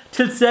left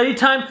till Sehri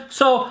time.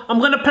 So I'm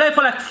going to play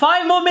for like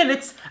 5 more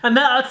minutes and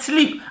then I'll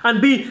sleep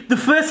and be the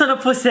first one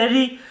up for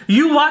Sehri.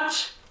 You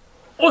watch.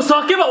 Oh,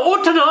 Saqiba,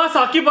 uth na,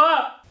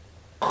 Saqiba.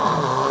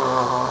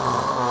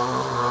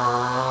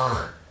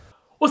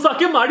 Oh,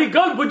 Saqib, mari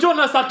girl, bujo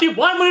na, Saqib.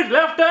 1 minute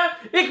left hai.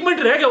 1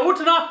 minute reh gaya,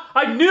 uth na.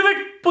 I knew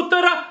it,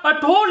 puttara. I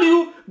told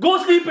you. Go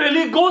sleep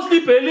early, go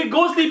sleep early,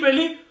 go sleep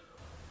early.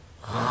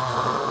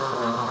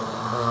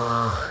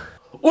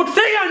 Uth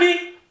se ya nahi?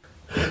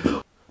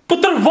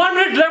 Puttar, 1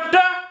 minute left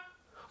hai.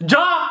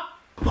 Ja.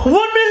 1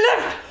 minute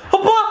left.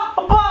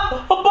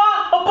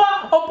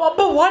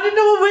 Abba, why didn't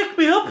you wake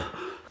me up?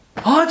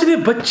 Aaj ne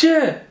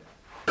bachche.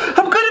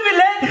 I'm gonna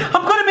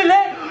be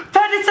late.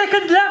 30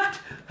 seconds left.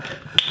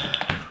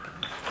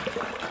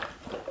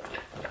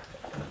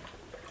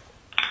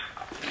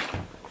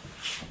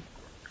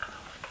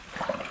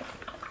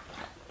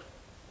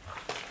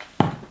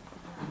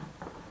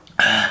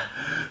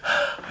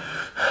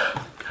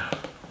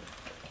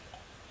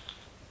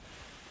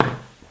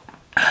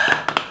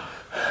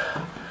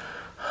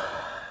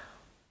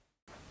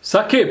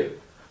 Saqib.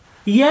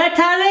 Yeah,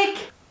 Tariq?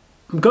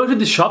 I'm going to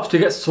the shops to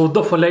get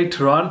soda for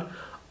later on.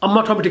 I'm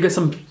not trying to get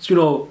some,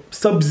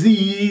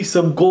 sabzi,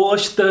 some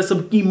gosht,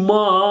 some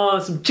keema,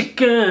 some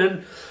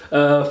chicken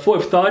for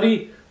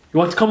iftari. You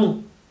want to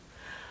come?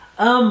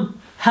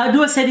 How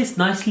do I say this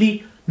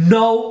nicely?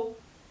 No.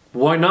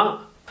 Why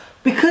not?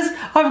 Because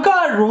I've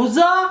got a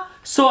roza,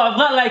 so I've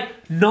got like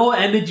no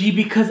energy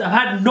because I've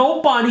had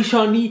no pani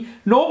shani,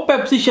 no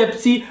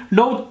Pepsi,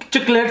 no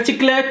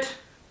chocolate.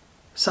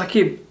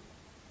 Saqib,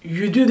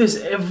 you do this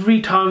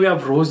every time we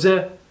have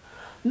roza.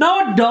 No,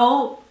 I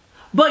don't.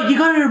 But you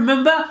gotta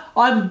remember,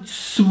 I'm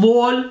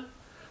small.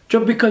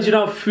 Just because you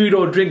don't have food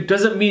or drink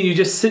doesn't mean you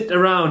just sit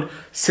around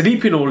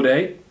sleeping all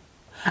day.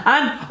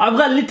 And I've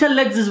got little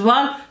legs as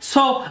well,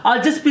 so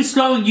I'll just be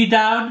slowing you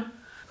down.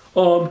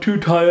 Oh, I'm too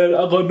tired,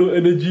 I got no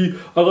energy,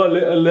 I got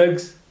little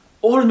legs.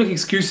 Always make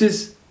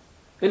excuses.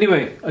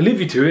 Anyway, I'll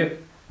leave you to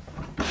it.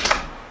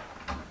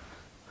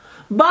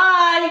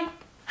 Bye!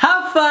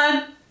 Have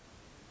fun!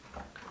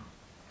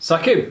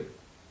 Saqib,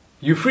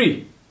 you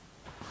free?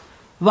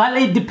 Well,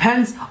 it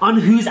depends on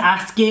who's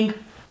asking.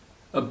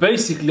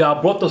 Basically, I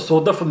brought the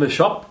soda from the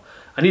shop.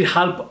 I need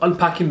help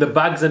unpacking the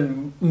bags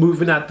and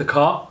moving out the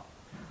car.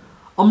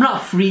 I'm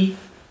not free.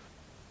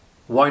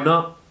 Why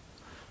not?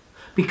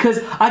 Because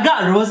I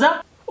got a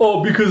roza.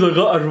 Oh, because I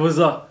got a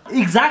roza.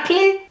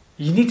 Exactly.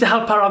 You need to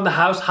help out around the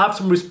house, have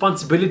some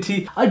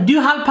responsibility. I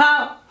do help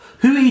out.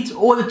 Who eats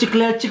all the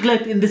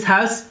chocolate in this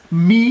house?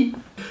 Me.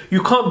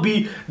 You can't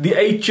be the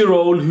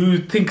 8-year-old who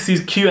thinks he's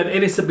cute and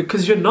innocent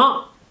because you're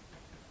not.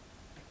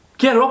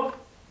 Get up.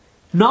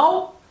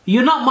 No,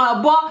 you're not my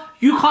abba.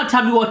 You can't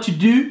tell me what to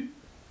do.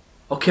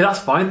 Okay, that's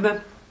fine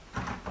then.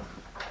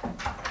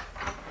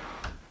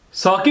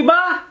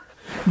 Saqiba?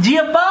 Ji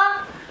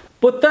abba?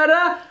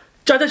 Puttara,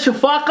 Chacha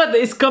Shafaqat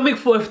is coming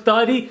for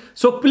iftari,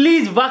 so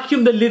please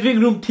vacuum the living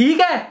room, theek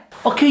hai?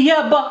 Okay,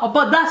 yeah,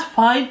 Abba, that's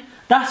fine.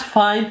 That's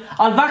fine.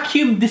 I'll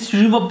vacuum this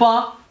room,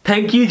 Abba.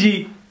 Thank you,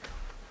 Ji.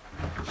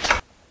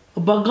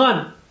 Abba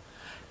gone.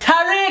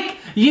 Tariq,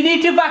 you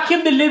need to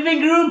vacuum the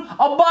living room,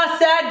 Abba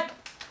said.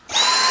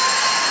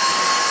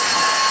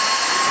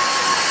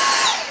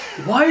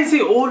 Why is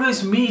it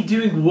always me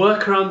doing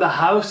work around the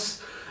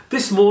house?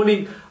 This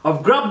morning,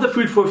 I've grabbed the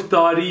food for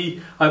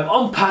iftari, I've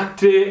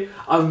unpacked it,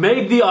 I've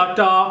made the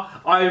atta,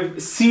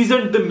 I've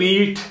seasoned the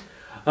meat,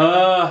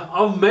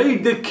 I've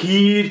made the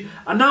kheer,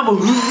 and now I'm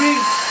hoovering.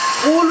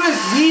 Always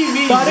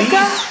me.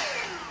 Tarika?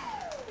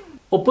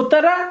 Oh,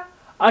 Puttara,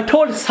 I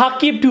told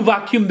Saqib to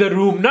vacuum the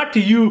room, not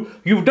you.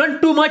 You've done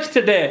too much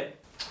today.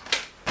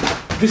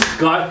 This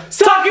guy.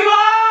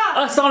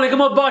 Saqiba! Assalamu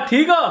alaikum, Abba.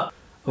 ठीक हो?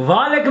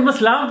 Walaikum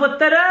assalam,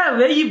 Puttara.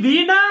 Where you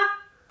been,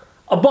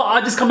 Abba,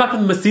 I just come back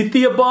from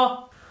Masiti,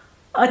 Abba.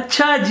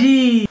 Acha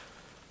ji.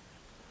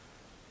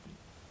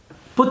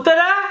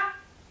 Puttara?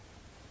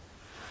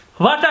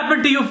 What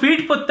happened to your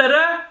feet,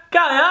 Puttara? Kya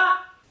haya?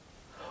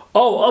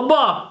 Oh,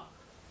 Abba.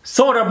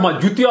 Someone rubbed my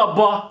jutiya,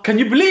 Abba. Can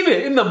you believe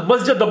it? In the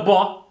masjid,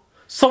 Abba.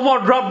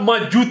 Someone rubbed my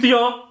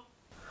jutiya.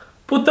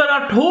 Puttara,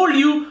 I told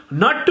you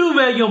not to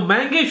wear your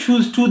mango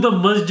shoes to the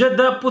masjid,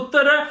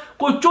 Puttara.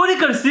 Koi chori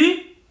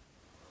karsi?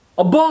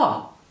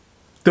 Abba,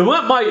 they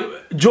weren't my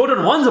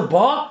Jordan 1s,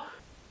 Abba.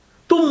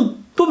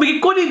 Tum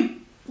meki ko nahi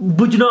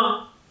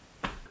bujna.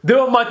 They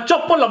were my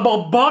chappal,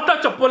 Abba.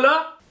 Bata chappal.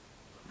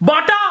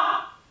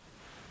 Bata!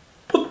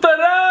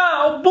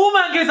 Puttara, abbo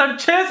mange san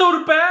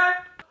 600 rupaye.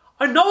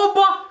 And now,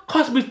 Abba,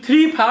 cost me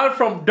 £3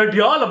 from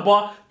Dadiyal,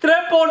 Abba. 3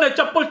 pound a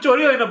chappal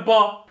chori hoin,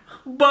 Abba.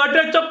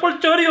 Bata chappal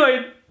chori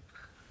hoin.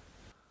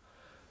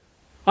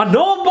 And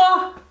no,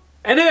 Abba.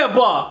 Anyway,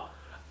 Abba,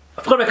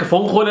 I've got to make a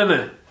phone call,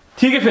 innit?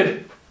 ठीक है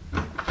फिर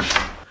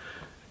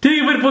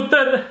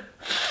पुत्र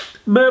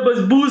मैं बस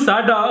बू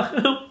साडा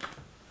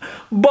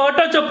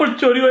बाटा चप्पल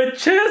चोरी हुए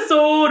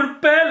 600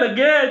 रुपए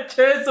लगे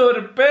 600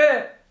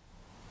 रुपए.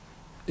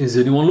 Is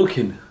anyone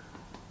looking?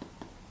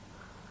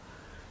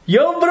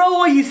 Yo bro,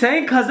 what you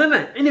saying, cousin?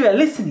 Anyway,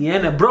 listen,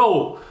 yeah,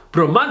 bro,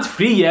 man's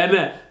free,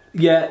 yeah,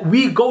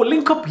 we go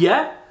link up,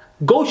 yeah,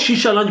 go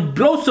shisha lunch,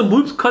 blow some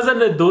hoops, cousin,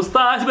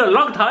 dosta. It's been a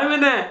long time,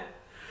 innit?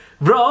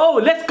 Bro,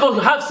 let's go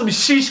have some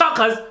shisha,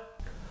 cuz.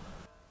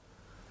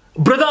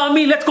 Brother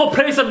Ami, let's go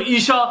pray some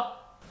Isha.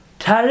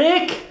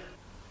 Tariq?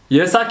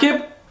 Yes,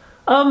 Saqib?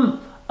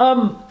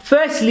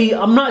 Firstly,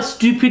 I'm not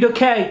stupid,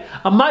 okay?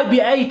 I might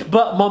be 8,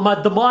 but my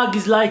damag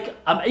is like,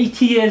 I'm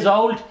 80 years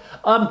old.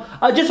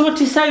 I just want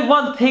to say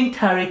one thing,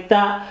 Tariq,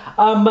 that,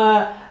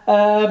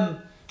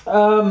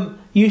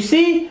 you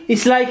see,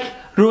 it's like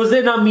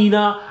Rosena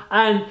Mina,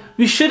 and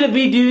we shouldn't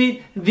be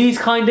doing these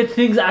kind of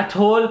things at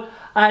all.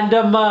 And,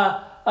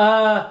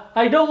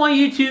 I don't want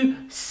you to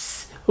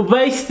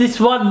waste this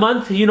 1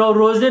 month. You know,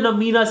 Roshan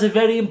Amina is a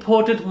very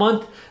important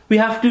month. We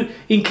have to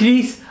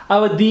increase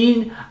our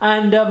deen,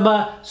 and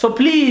so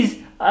please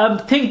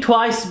think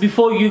twice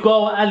before you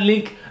go and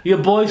link your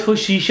boys for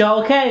shisha,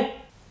 okay?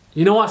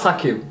 You know what,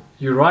 Saqib?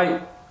 You're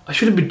right. I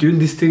shouldn't be doing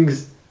these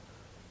things.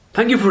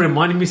 Thank you for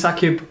reminding me,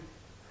 Saqib.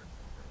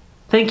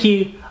 Thank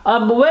you.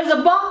 Where's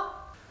Abba?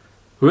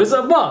 Where's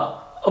Abba?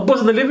 Abba's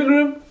in the living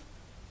room.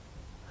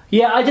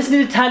 Yeah, I just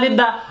need to tell him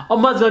that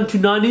Amma's gone to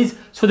Nani's,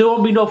 so there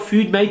won't be no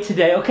food made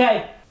today,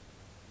 okay?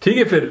 ठीक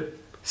है फिर.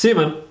 See you,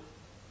 man.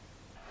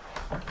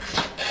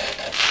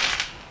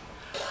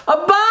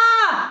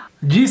 Abba!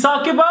 Ji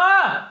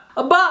Saqiba!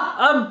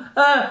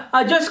 Abba,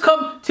 I just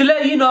come to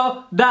let you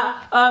know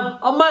that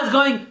Amma's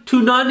going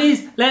to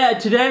Nani's later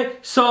today,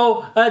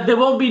 so there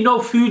won't be no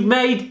food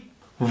made.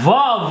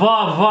 वाह.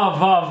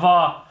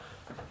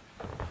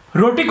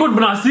 रोटी कौन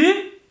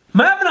बनासी?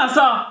 मैं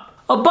बनासा.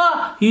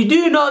 Abba, you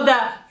do know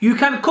that you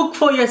can cook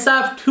for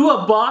yourself too,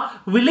 Abba.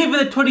 We live in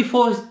the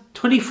 21st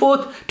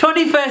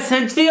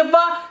century,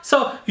 Abba.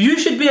 So you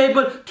should be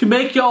able to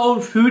make your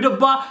own food,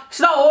 Abba. It's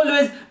not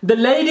always the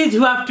ladies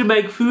who have to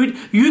make food.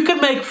 You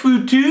can make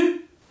food too.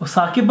 Oh,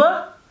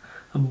 Saqiba,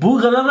 Abbu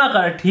gala na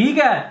kar,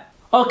 theek hai?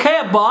 Okay,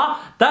 Abba,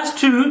 that's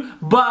true.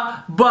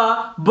 But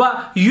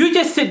you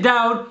just sit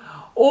down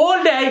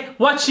all day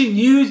watching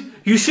news.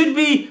 You should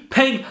be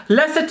paying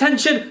less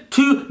attention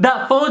to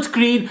that phone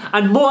screen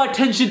and more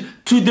attention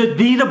to the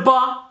deen,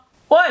 Abba.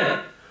 Oi,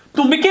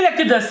 tu Mickey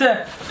lecture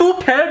dasse. Tu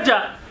ठहर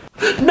जा.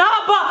 Na,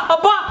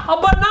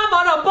 Abba, na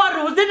maro, Abba.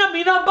 Roshan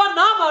Amina, Abba,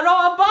 na maro,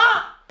 Abba.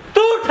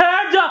 Tu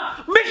ठहर जा.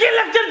 Mickey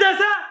lecture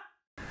dasse.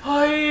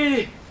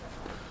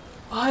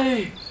 हाय,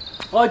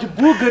 आज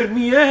बहुत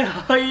गर्मी है.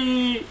 हाय,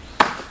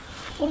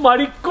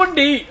 हमारी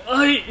कुंडी.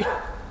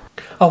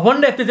 I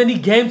wonder if there's any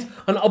games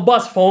on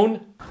Abba's phone.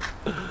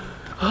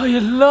 Ay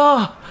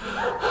Allah.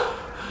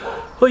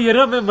 Oh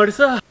yara main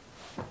marsa.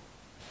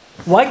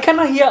 Why can't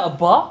I hear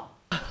Abba?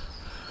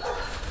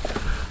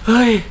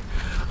 Ay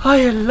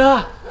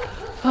Allah.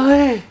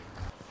 Ay.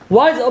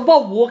 Why is Abba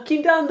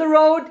walking down the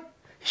road?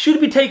 He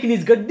should be taking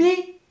his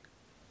gaddi.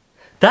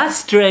 That's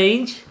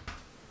strange.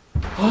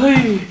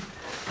 Ay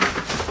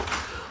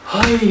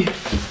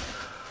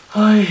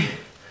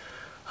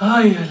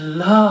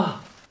Allah.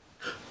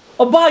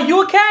 Abba,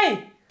 you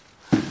okay?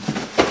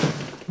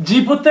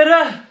 Ji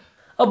putra.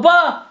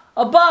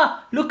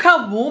 Abba, look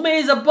how warm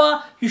it is,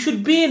 Abba. You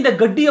should be in the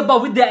gaddi, Abba,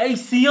 with the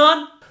AC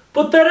on.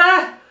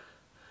 Putra,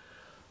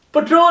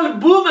 petrol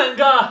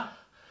boomanga.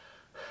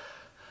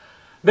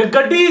 The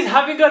gaddi is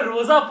having a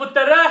rosa,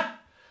 putra.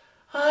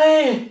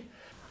 I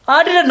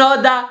didn't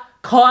know that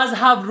cars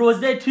have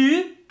rosé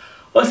too.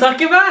 Oh,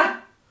 Sakiba.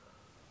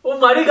 Oh,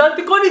 mari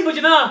galti ko nahi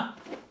bujna.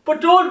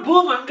 Petrol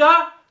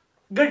boomanga.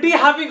 Gaddi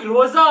having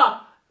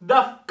rosa.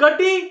 The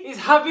gaddi is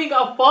having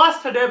a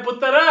fast day,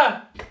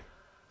 putra.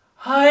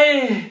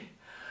 Hi,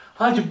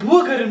 आज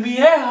बहुत गर्मी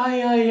है.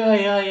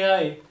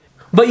 Hi.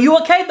 But you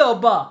okay though,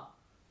 Abba?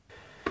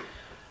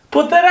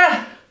 पुत्र,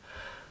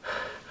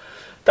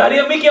 तारी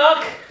अम्मी की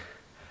आँख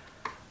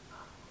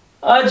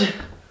आज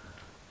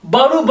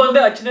बारू बंदे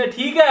अच्छे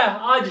ठीक है.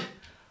 आज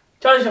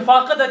चाचा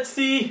शफाकत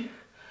अच्छी,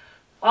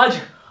 आज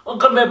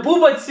अंकल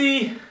महबूब अच्छी.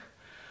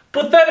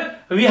 पुत्र,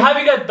 we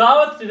having a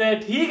दावत today,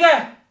 ठीक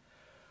है.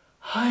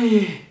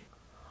 Hi.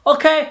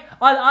 Okay,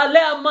 I'll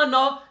let Amma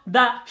know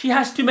that she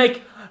has to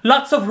make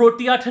lots of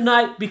rotiya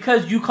tonight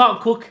because you can't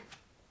cook.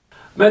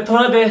 मैं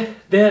थोड़ा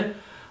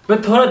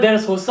देर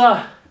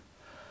सोचा.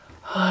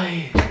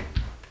 Hi.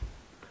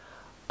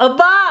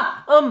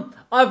 Abba,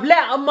 I've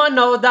let Amma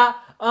know that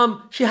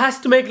she has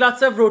to make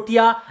lots of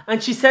rotiya,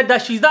 and she said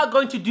that she's not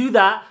going to do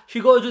that.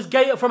 She goes just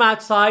get it from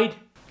outside.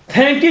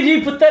 Thank you,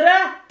 ji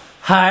putra.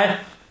 Hi.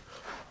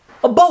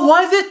 Abba,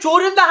 why is there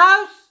chore in the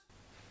house?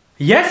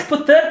 Yes,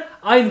 putra.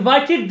 I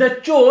invited the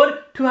chore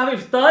to have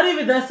iftari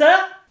with us, sir.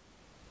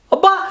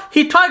 Abba,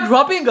 he tried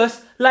robbing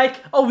us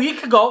like a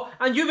week ago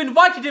and you've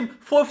invited him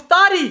for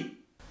iftari.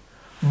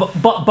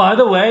 But by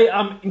the way,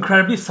 I'm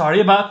incredibly sorry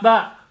about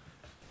that.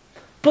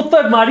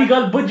 Putra mari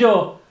gal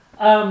bujo.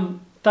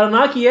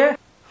 Tarna ki hai?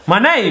 My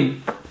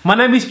name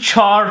is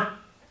Chor.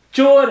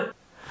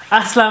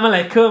 Assalamu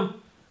alaikum.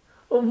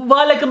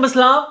 Wa alaikum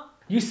assalam.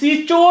 You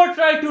see, Chor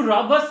tried to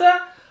rob us,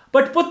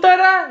 but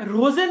putra,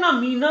 roze na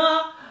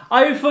meena.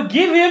 I will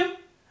forgive him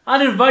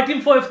and invite him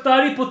for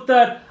iftari,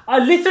 putra. I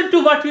listened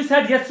to what you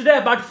said yesterday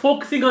about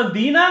focusing on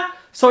Dina,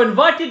 so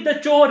invited the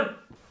chore.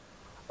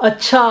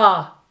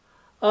 Acha.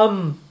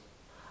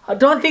 I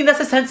don't think that's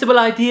a sensible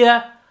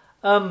idea.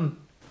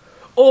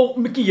 Oh,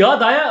 Mickey,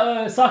 yaad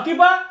aaya,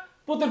 Sakiba,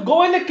 putra,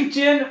 go in the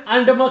kitchen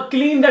and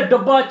clean the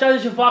dabba Chacha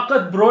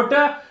Shafaqat brought.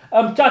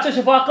 Chacha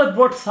Shafaqat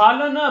brought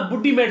salan,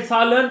 Buddhi made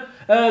salan.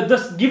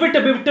 Just give it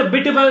a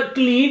bit of a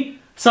clean,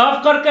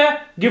 saaf karke,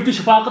 give to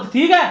Shafaqat,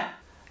 theek hai?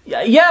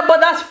 Yeah,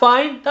 but that's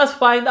fine.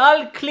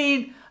 I'll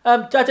clean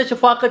Chacha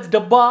Shafaqat's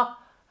dabba.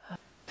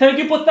 Thank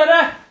you,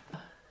 putra.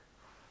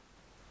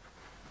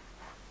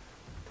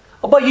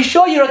 Abba, you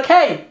sure you're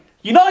okay?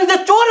 You know he's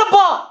a chore,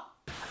 Abba.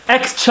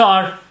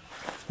 Ex-char.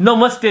 No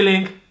more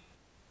stealing.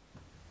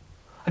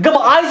 I got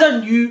my eyes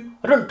on you.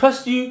 I don't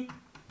trust you.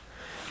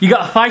 You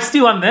got a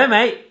feisty one there,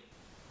 mate.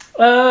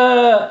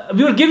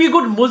 We will give you a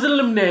good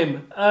Muslim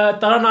name.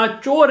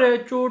 Tarana chore hai.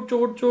 Chor.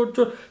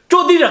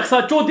 Chaudry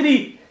raksa,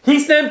 Chaudry.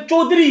 His name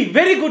Chaudry,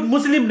 very good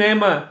Muslim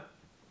name.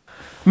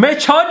 मैं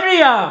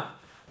Chaudry हाँ.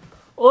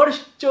 और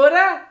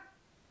चोरा,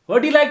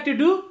 what do you like to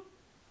do?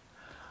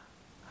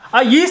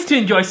 I used to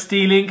enjoy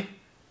stealing.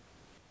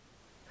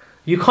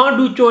 You can't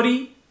do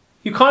chori.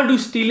 You can't do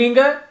stealing.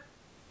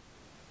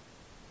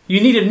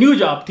 You need a new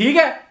job, ठीक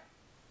है?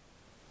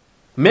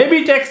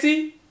 Maybe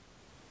taxi.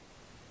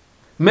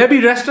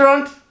 Maybe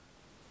restaurant.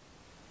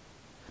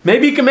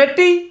 Maybe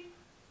committee.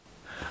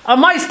 I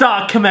might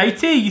start a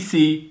committee, you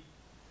see.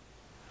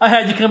 I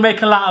heard you can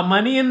make a lot of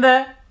money in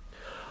there.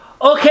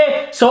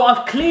 Okay, so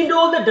I've cleaned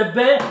all the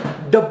dabba.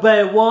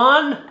 Dabba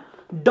 1,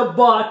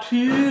 dabba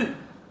 2,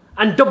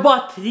 and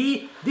dabba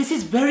 3. This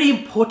is very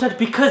important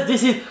because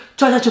this is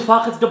Chacha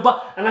Shafaqat's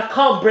dabba and I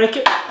can't break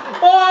it.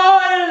 Oh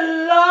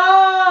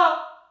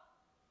Allah!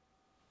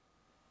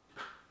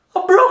 I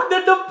broke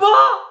the dabba!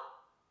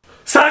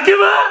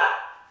 Sakiba!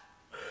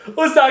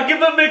 Oh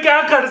Sakiba, मैं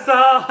क्या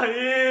करसा?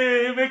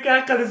 मैं क्या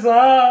करसा?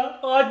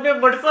 आज मैं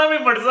मरसा.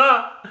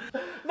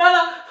 No,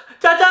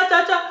 Chacha,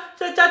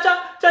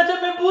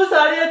 मैं बहुत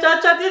सारी है.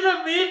 Chacha,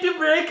 didn't mean to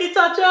break it,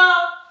 Chacha.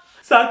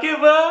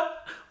 Sakiba,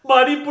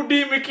 मारी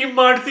पुटी में की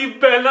मारसी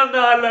पहला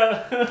नाला.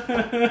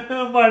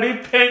 मारी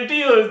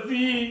फेंटी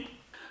होती.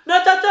 No,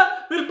 Chacha,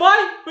 we'll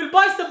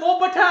buy some more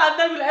butter and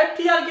then we'll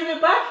empty and give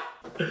it back.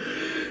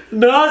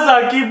 ना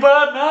Sakiba,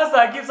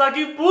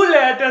 Sakib भूल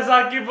है टे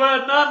Sakiba.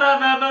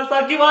 ना,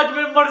 Sakib आज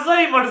मैं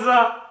मरसा.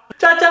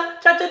 Chacha,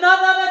 no,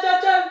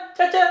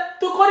 Chacha,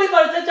 तू कौन ही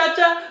मरसे,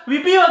 Chacha. We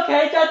be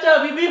okay, Chacha,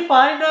 we be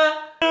fine.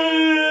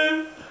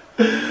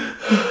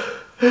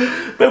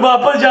 मैं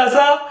वापस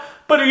जासा,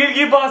 परवीन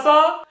की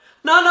पासा.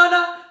 No,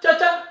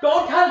 Chacha,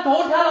 don't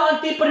tell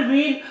Auntie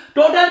Parveen.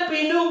 Don't tell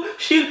Pinu.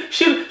 She'll.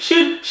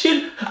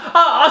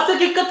 आसे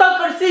की कतल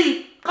करसी.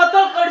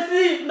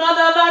 ना,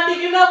 आंटी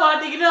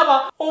की ना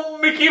बा. ओ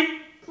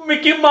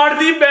मिकी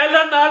मारसी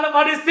पहला नाल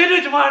हमारे सिर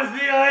च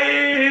मारसी.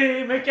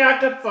 आए, मैं क्या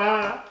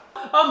करता?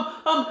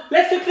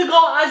 Let's quickly go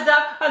Asda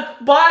and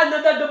buy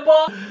another dabba.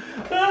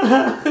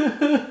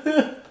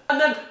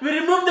 And then we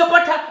remove the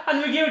butter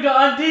and we give it to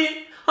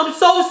Auntie. I'm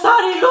so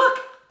sorry, look.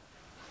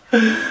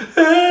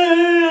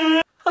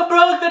 I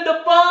broke the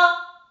dabba.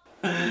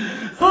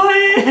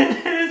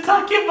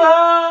 Sakiba.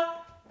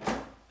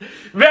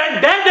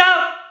 Vendetta.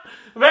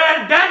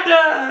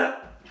 Vendetta.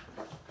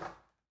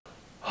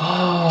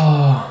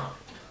 Oh,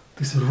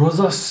 this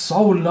rosa's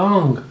so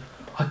long.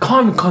 I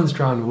can't even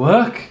concentrate on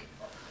work.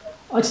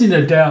 I just need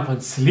a day off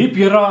and sleep,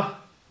 Yara.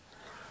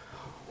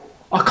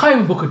 I can't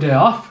even book a day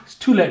off. It's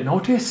too late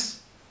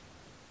notice.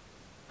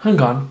 Hang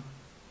on.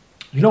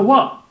 You know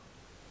what?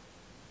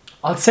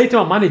 I'll say to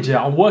my manager,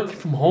 I'm working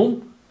from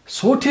home.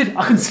 Sorted.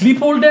 I can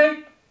sleep all day.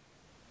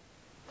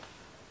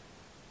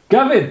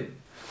 Gavin,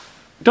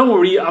 don't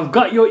worry. I've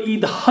got your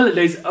Eid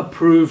holidays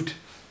approved.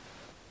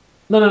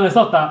 No, it's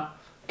not that.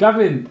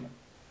 Gavin,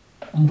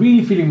 I'm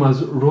really feeling my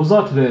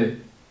rosa today.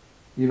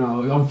 You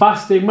know, I'm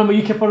fasting. Remember,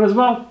 you kept on as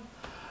well.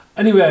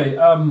 Anyway,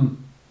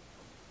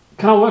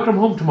 can I work from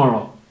home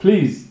tomorrow,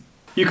 please?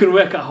 You can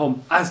work at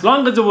home as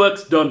long as the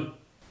work's done.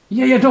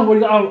 Yeah, don't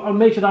worry. I'll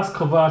make sure that's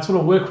covered. I just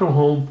want to work from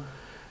home.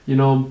 You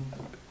know,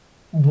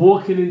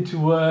 walking into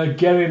work,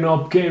 getting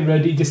up, getting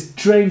ready, just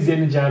drains the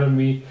energy out of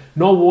me.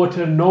 No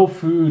water, no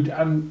food,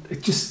 and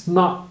it's just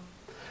not.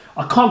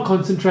 I can't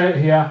concentrate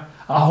here.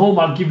 At home,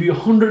 I'll give you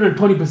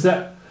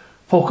 120%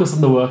 focus on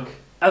the work.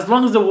 As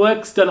long as the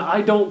work's done,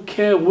 I don't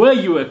care where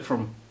you work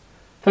from.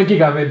 Thank you,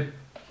 Gavin.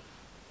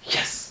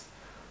 Yes.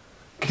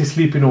 Get to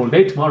sleep in all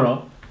day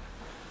tomorrow.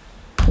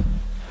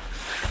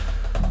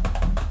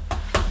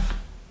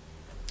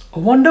 I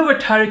wonder where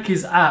Tariq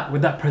is at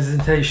with that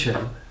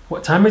presentation.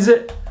 What time is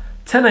it?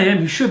 10 AM.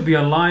 He should be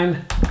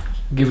online.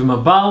 Give him a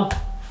bow.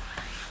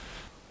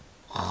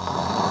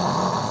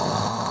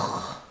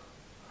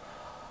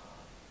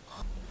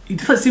 He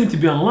doesn't seem to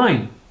be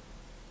online.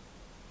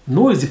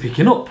 Nor is he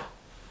picking up.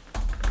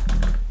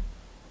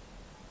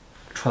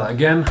 Try that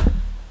again.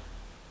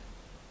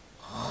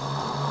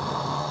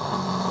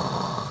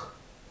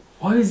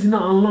 Why is he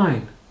not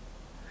online?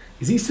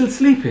 Is he still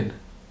sleeping?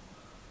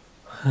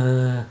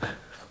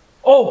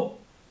 Oh,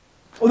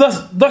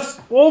 that's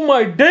oh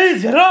my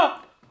days,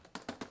 Yara.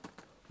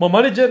 My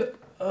manager,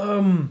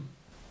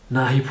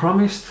 nah, he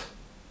promised.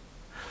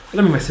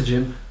 Let me message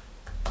him.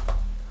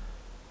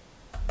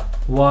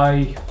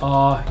 Why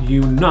are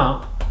you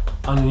not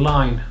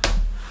online?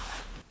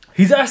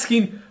 He's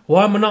asking,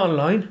 why am I not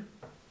online?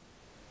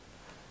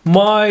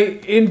 My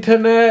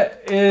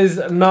internet is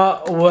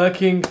not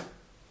working.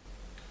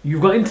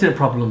 You've got internet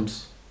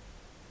problems.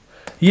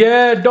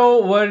 Yeah,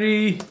 don't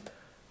worry.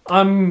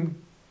 I'm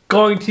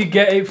going to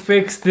get it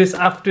fixed this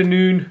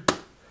afternoon.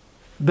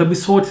 They'll be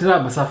sorted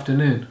out this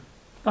afternoon.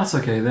 That's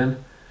okay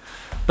then.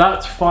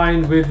 That's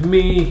fine with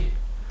me.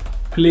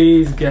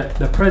 Please get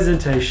the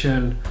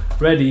presentation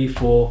ready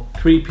for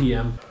 3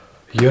 PM.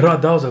 Yara,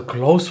 that was a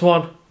close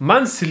one.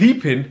 Man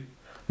sleeping,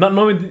 not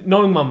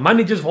knowing my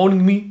manager's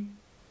phoning me.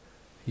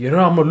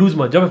 Yara, I'm gonna lose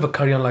my job if I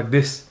carry on like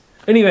this.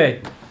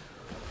 Anyway.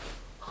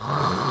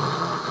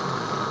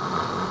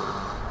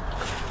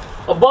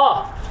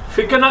 Abba,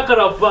 fikr na kar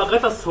Abba, I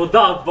got a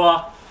soda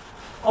Abba.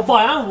 Abba,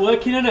 I'm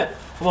working in it.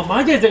 My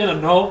manager isn't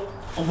gonna know.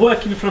 I'm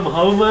working from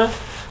home, man.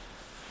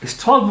 It's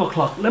 12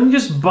 o'clock. Let me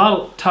just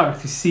bell Tariq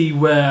to see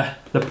where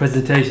the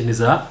presentation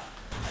is at.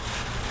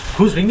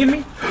 Who's ringing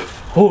me?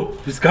 Oh,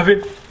 it's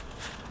Gavin.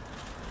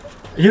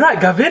 You right,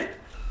 Gavin?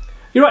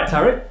 You're right,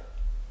 Tariq.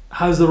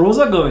 How's the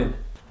rosa going?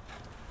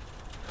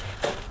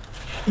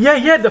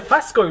 Yeah, the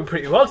fast's going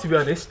pretty well, to be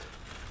honest.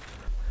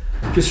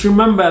 Just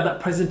remember that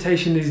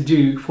presentation is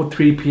due for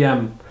 3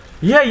 PM.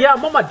 Yeah,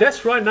 I'm on my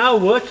desk right now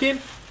working.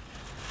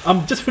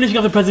 I'm just finishing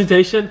off the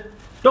presentation.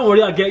 Don't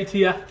worry, I'll get it to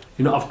you.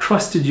 You know, I've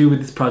trusted you with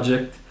this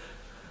project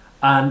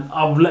and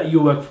I've let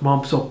you work from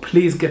home, so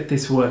please get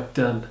this work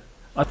done.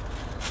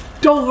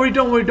 Don't worry.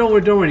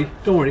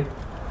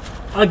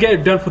 I'll get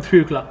it done for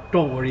 3 o'clock,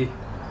 don't worry.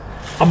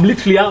 I'm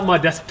literally at my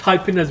desk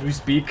typing as we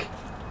speak.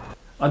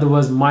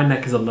 Otherwise, my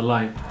neck is on the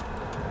line.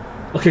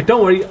 Okay,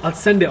 don't worry, I'll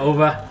send it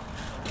over.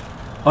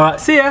 Alright,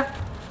 see ya.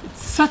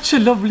 It's such a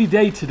lovely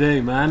day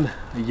today, man.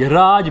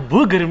 Yaraj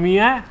booger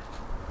hai.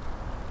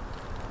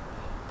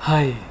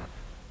 Hi.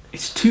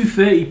 It's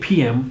 2:30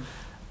 PM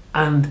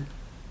and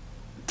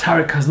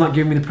Tariq has not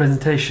given me the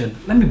presentation.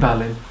 Let me bell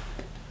him.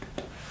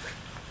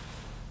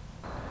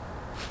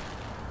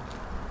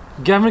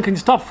 Gavin, can you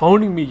stop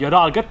phoning me? Yara,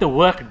 I'll get the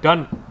work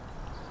done.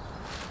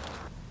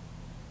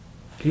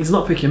 He's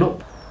not picking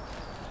up.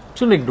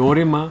 Shouldn't ignore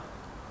him, man.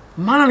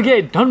 Man, I'll get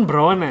it done,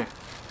 bro, innit?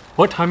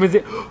 What time is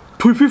it?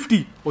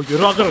 2:50. Oh,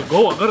 Yara, I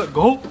gotta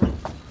go.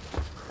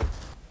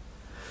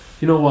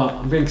 You know what?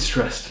 I'm getting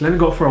stressed. Let me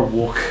go for a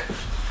walk.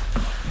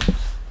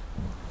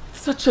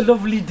 Such a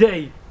lovely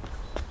day.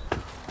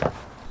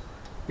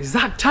 Is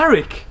that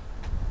Tariq?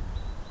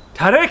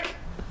 Tariq?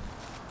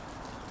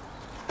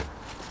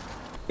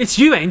 It's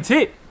you, ain't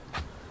it?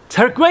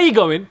 Tariq, where are you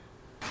going?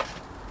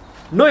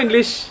 No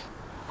English.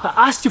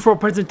 I asked you for a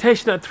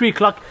presentation at 3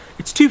 o'clock.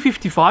 It's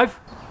 2:55.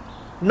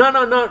 No,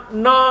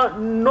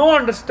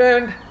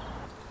 understand.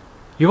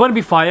 You want to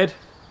be fired?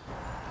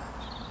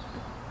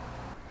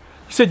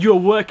 You said you were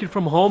working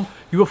from home.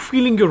 You were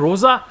feeling your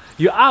rosa.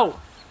 You're out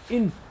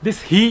in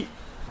this heat.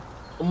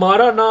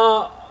 हमारा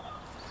नाम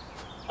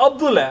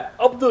Abdul hai.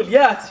 Abdul,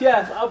 yes,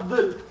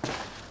 Abdul.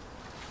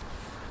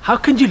 How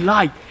can you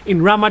lie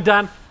in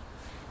Ramadan?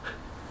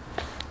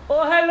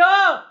 Oh,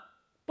 hello,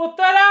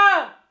 पुत्रा.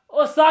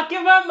 ओ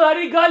साकिब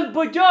हमारी गल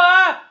बुझो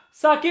है.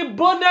 साकिब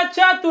बहुत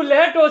अच्छा तू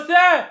लेट हो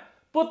से.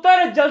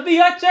 पुत्र जल्दी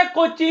अच्छा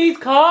कोई चीज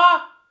खा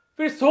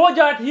फिर सो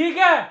जा, ठीक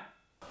है?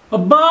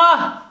 अब्बा,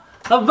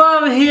 अब्बा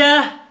I'm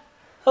here.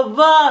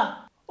 अब्बा.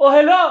 ओ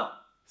हेलो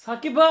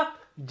साकिबा,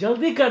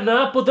 जल्दी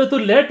करना पुत्र तू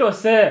लेट हो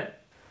से.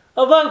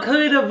 Abba, I'm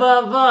coming,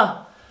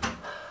 Abba.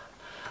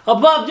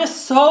 Abba, I'm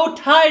just so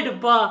tired,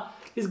 Abba.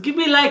 Just give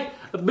me like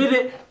a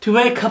minute to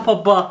wake up,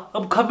 Abba.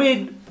 I'm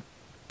coming.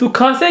 तू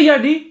खा से या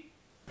नहीं?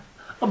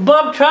 Abba,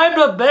 I'm trying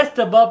my best,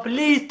 Abba.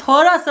 Please,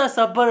 थोड़ा सा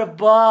सब्र,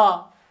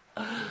 Abba.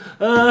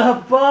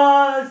 Abba,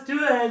 it's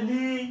too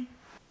early.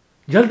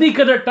 जल्दी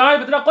करना,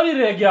 टाइम इतना कौन ही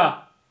रह गया?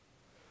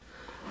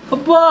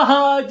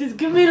 Abba, just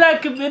give me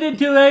like a minute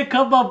to wake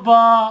up,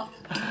 Abba.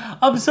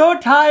 I'm so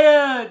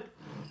tired.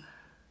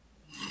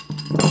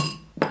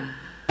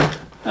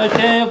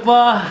 Okay,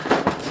 Abba.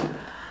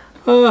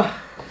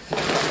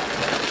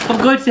 I'm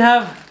going to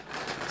have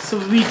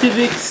some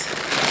Weetabix.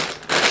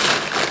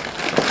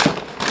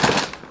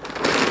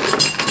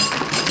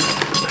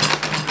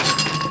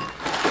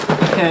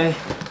 Okay.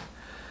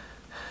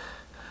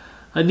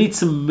 I need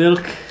some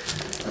milk.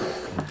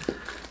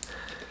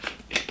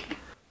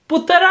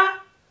 Puttara,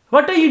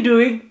 what are you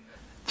doing?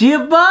 Ji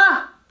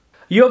Abba.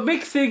 You're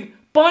mixing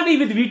pani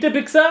with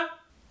Weetabix.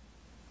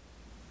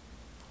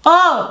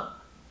 Oh!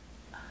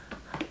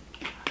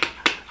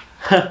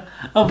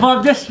 Abba,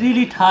 I'm just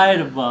really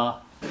tired, Abba.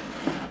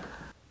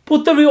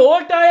 पुत्र we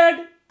all tired.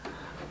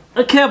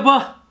 Okay,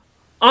 Abba.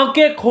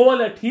 आंखें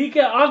खोल, ठीक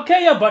है? आंखें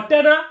या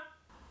button है?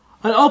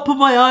 I'll open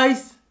my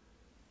eyes.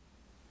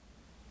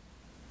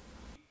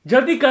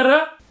 जल्दी कर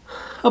रहा.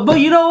 Abba,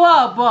 you know what,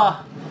 Abba?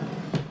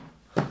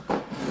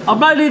 I'm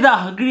not really that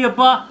hungry,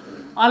 Abba.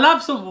 I'll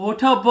have some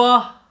water,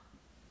 Abba.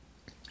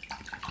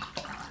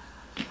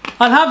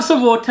 I'll have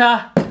some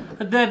water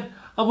and then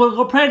I'm gonna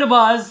go pray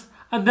namaz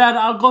and then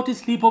I'll go to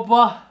sleep,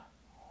 Abba.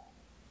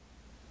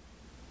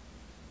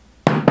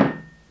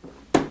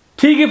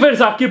 ठीक है फिर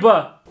साकिबा.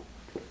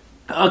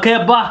 Okay,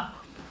 Abba.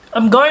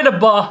 I'm going,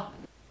 Abba.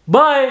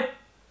 Bye.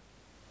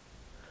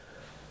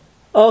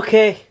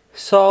 Okay,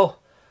 so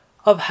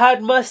I've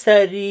had my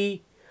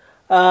sari.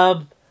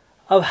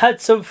 I've had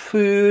some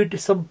food,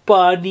 some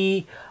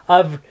pani.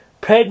 I've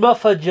prayed my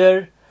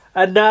fajr,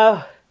 and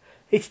now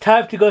it's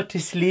time to go to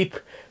sleep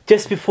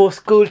just before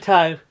school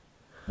time.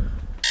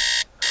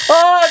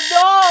 Oh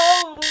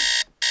no!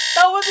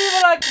 That wasn't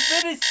even like a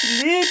minute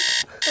sleep.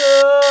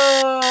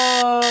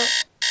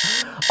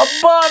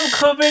 Abba, I'm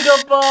coming,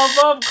 Abba.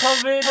 I'm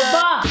coming.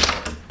 Abba.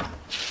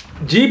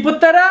 जी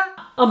पुत्रा.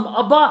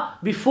 Abba,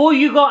 before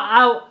you go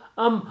out,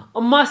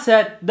 Amma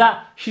said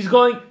that she's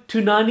going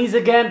to Nani's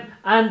again,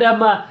 and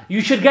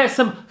you should get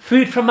some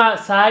food from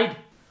outside.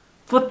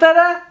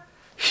 पुत्रा,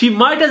 she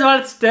might as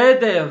well stay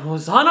there.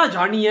 रोजाना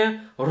जानी है,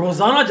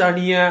 रोजाना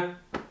जानी है.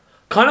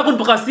 खाना कौन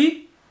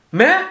पकासी?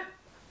 मैं?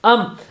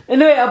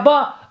 Anyway,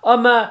 Abba,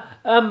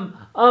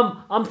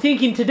 I'm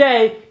thinking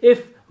today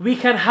if we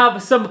can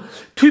have some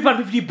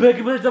 £2.50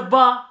 burger meals,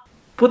 Abba.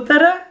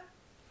 पुत्रा,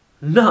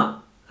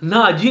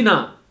 ना जी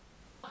ना.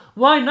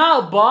 Why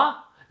not, Abba?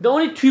 They're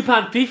only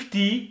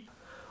 £2.50.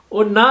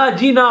 ओ ना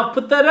जी ना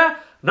पुत्रा,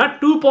 ना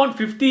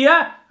 £2.50 है.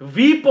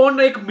 £20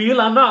 एक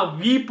मील आना.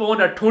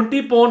 £20 है.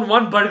 £20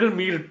 one burger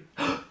meal.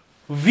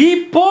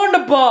 £20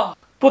 अब्बा.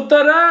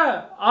 पुत्रा,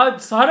 आज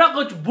सारा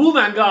कुछ बू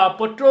महंगा.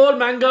 पेट्रोल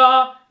महंगा,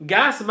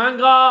 गैस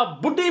महंगा,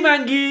 बुड्ढी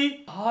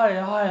महंगी. Hi.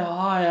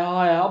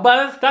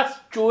 But that's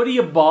Chaudry,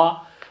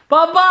 Abba.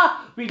 Baba,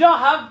 we don't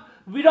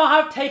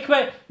have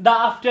takeaway that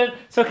often.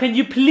 So can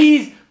you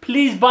please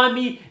buy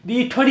me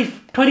the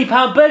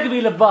 £20 burger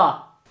meal,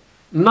 Abba?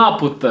 ना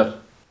पुत्र.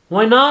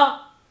 Why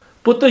not?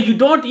 Putter, you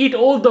don't eat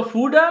all the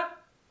food.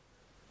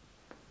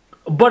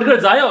 Burger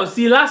जाया.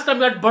 See, last time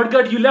you had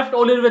burger, you left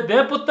all of it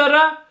there,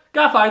 पुत्र.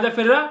 क्या फायदा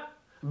फिर?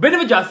 बिन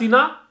वजासी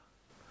ना.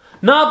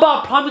 No, Abba,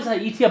 I promise I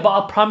eat it, Abba.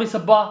 I promise,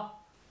 Abba.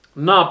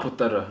 ना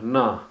पुत्र,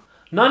 ना.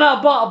 No,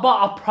 Abba,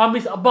 I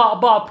promise, Abba,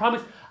 I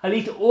promise I'll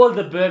eat all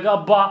the burger,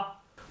 Abba.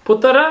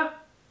 Putter,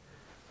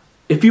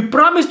 if you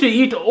promise to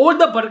eat all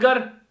the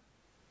burger,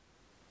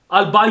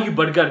 I'll buy you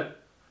burger.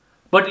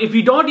 But if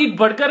you don't eat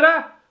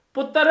burger,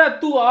 putter,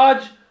 tu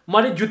aaj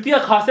mari jutiya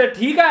khase,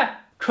 theek hai?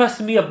 Trust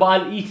me, Abba,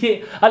 I'll eat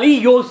it. I'll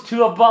eat yours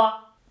too, Abba.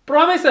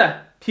 Promise hai?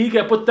 Theek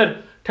hai,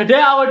 putter.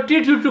 Today I will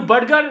treat you to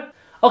burger.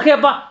 Okay,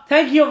 Abba.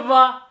 Thank you,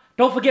 Abba.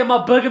 Don't forget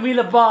my burger meal,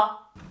 Abba.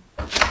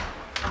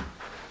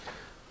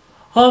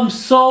 I'm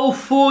so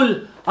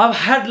full. I've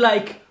had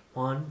like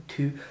 1,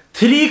 2,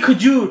 3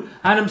 khajur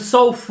and I'm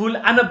so full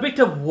and a bit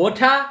of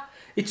water.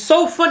 It's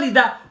so funny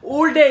that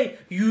all day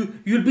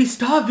you'll be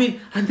starving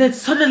and then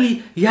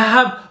suddenly you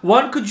have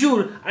 1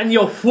 khajur and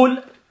you're full.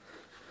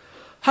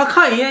 I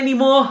can't eat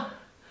anymore.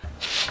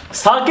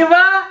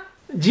 Sakiba?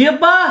 Ji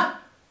Abba.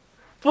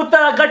 Putter,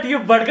 I got you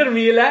burger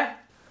meal hai.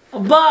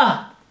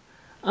 Abba.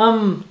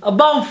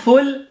 Abba, I'm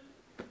full.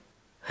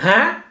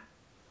 Huh?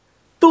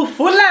 तू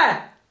full है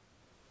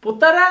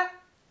पुत्र है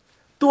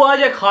तू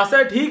आज एक खासा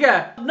है ठीक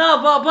है ना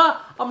बाबा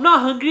I'm not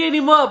hungry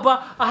anymore अब्बा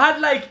I had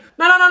like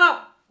ना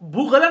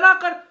भूख गला ना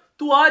कर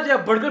तू आज है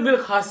बर्गर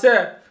मिल्क खासा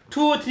है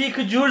 2 or 3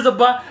 खजूर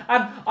अब्बा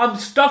I'm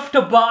stuffed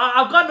अब्बा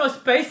I've got no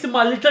space in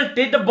my little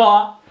tit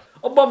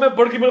अब्बा मैं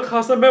बर्गर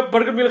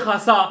मिल्क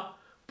खासा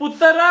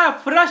पुत्र है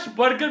फ्रेश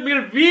बर्गर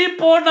मिल्क वी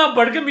पोना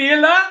बर्गर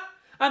मिल है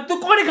and तू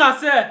कौन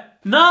खासा है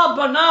ना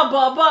अब्बा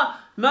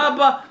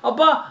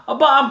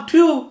अब्बा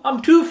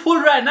I'm too full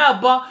right now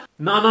अब्बा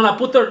ना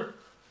पुत्र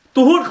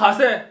तू हुन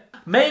खासे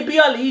maybe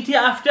I'll eat it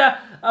after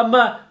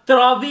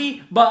Tarawih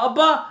but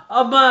अब्बा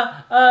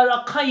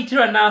I can't eat it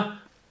right now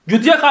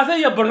जुतिया खासे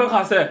या बर्गर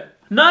खासे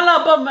ना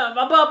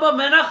अब्बा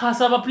मैं ना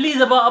खासा अब्बा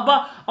प्लीज अब्बा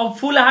I'm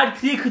full I had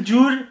 3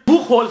 खजूर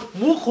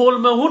मुंह खोल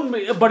मैं हुन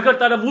बर्गर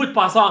तारा मुंह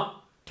पासा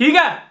ठीक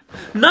है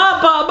ना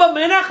अब्बा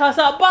मैं ना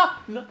खासा अब्बा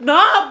ना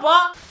अब्बा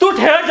तू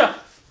ठहर जा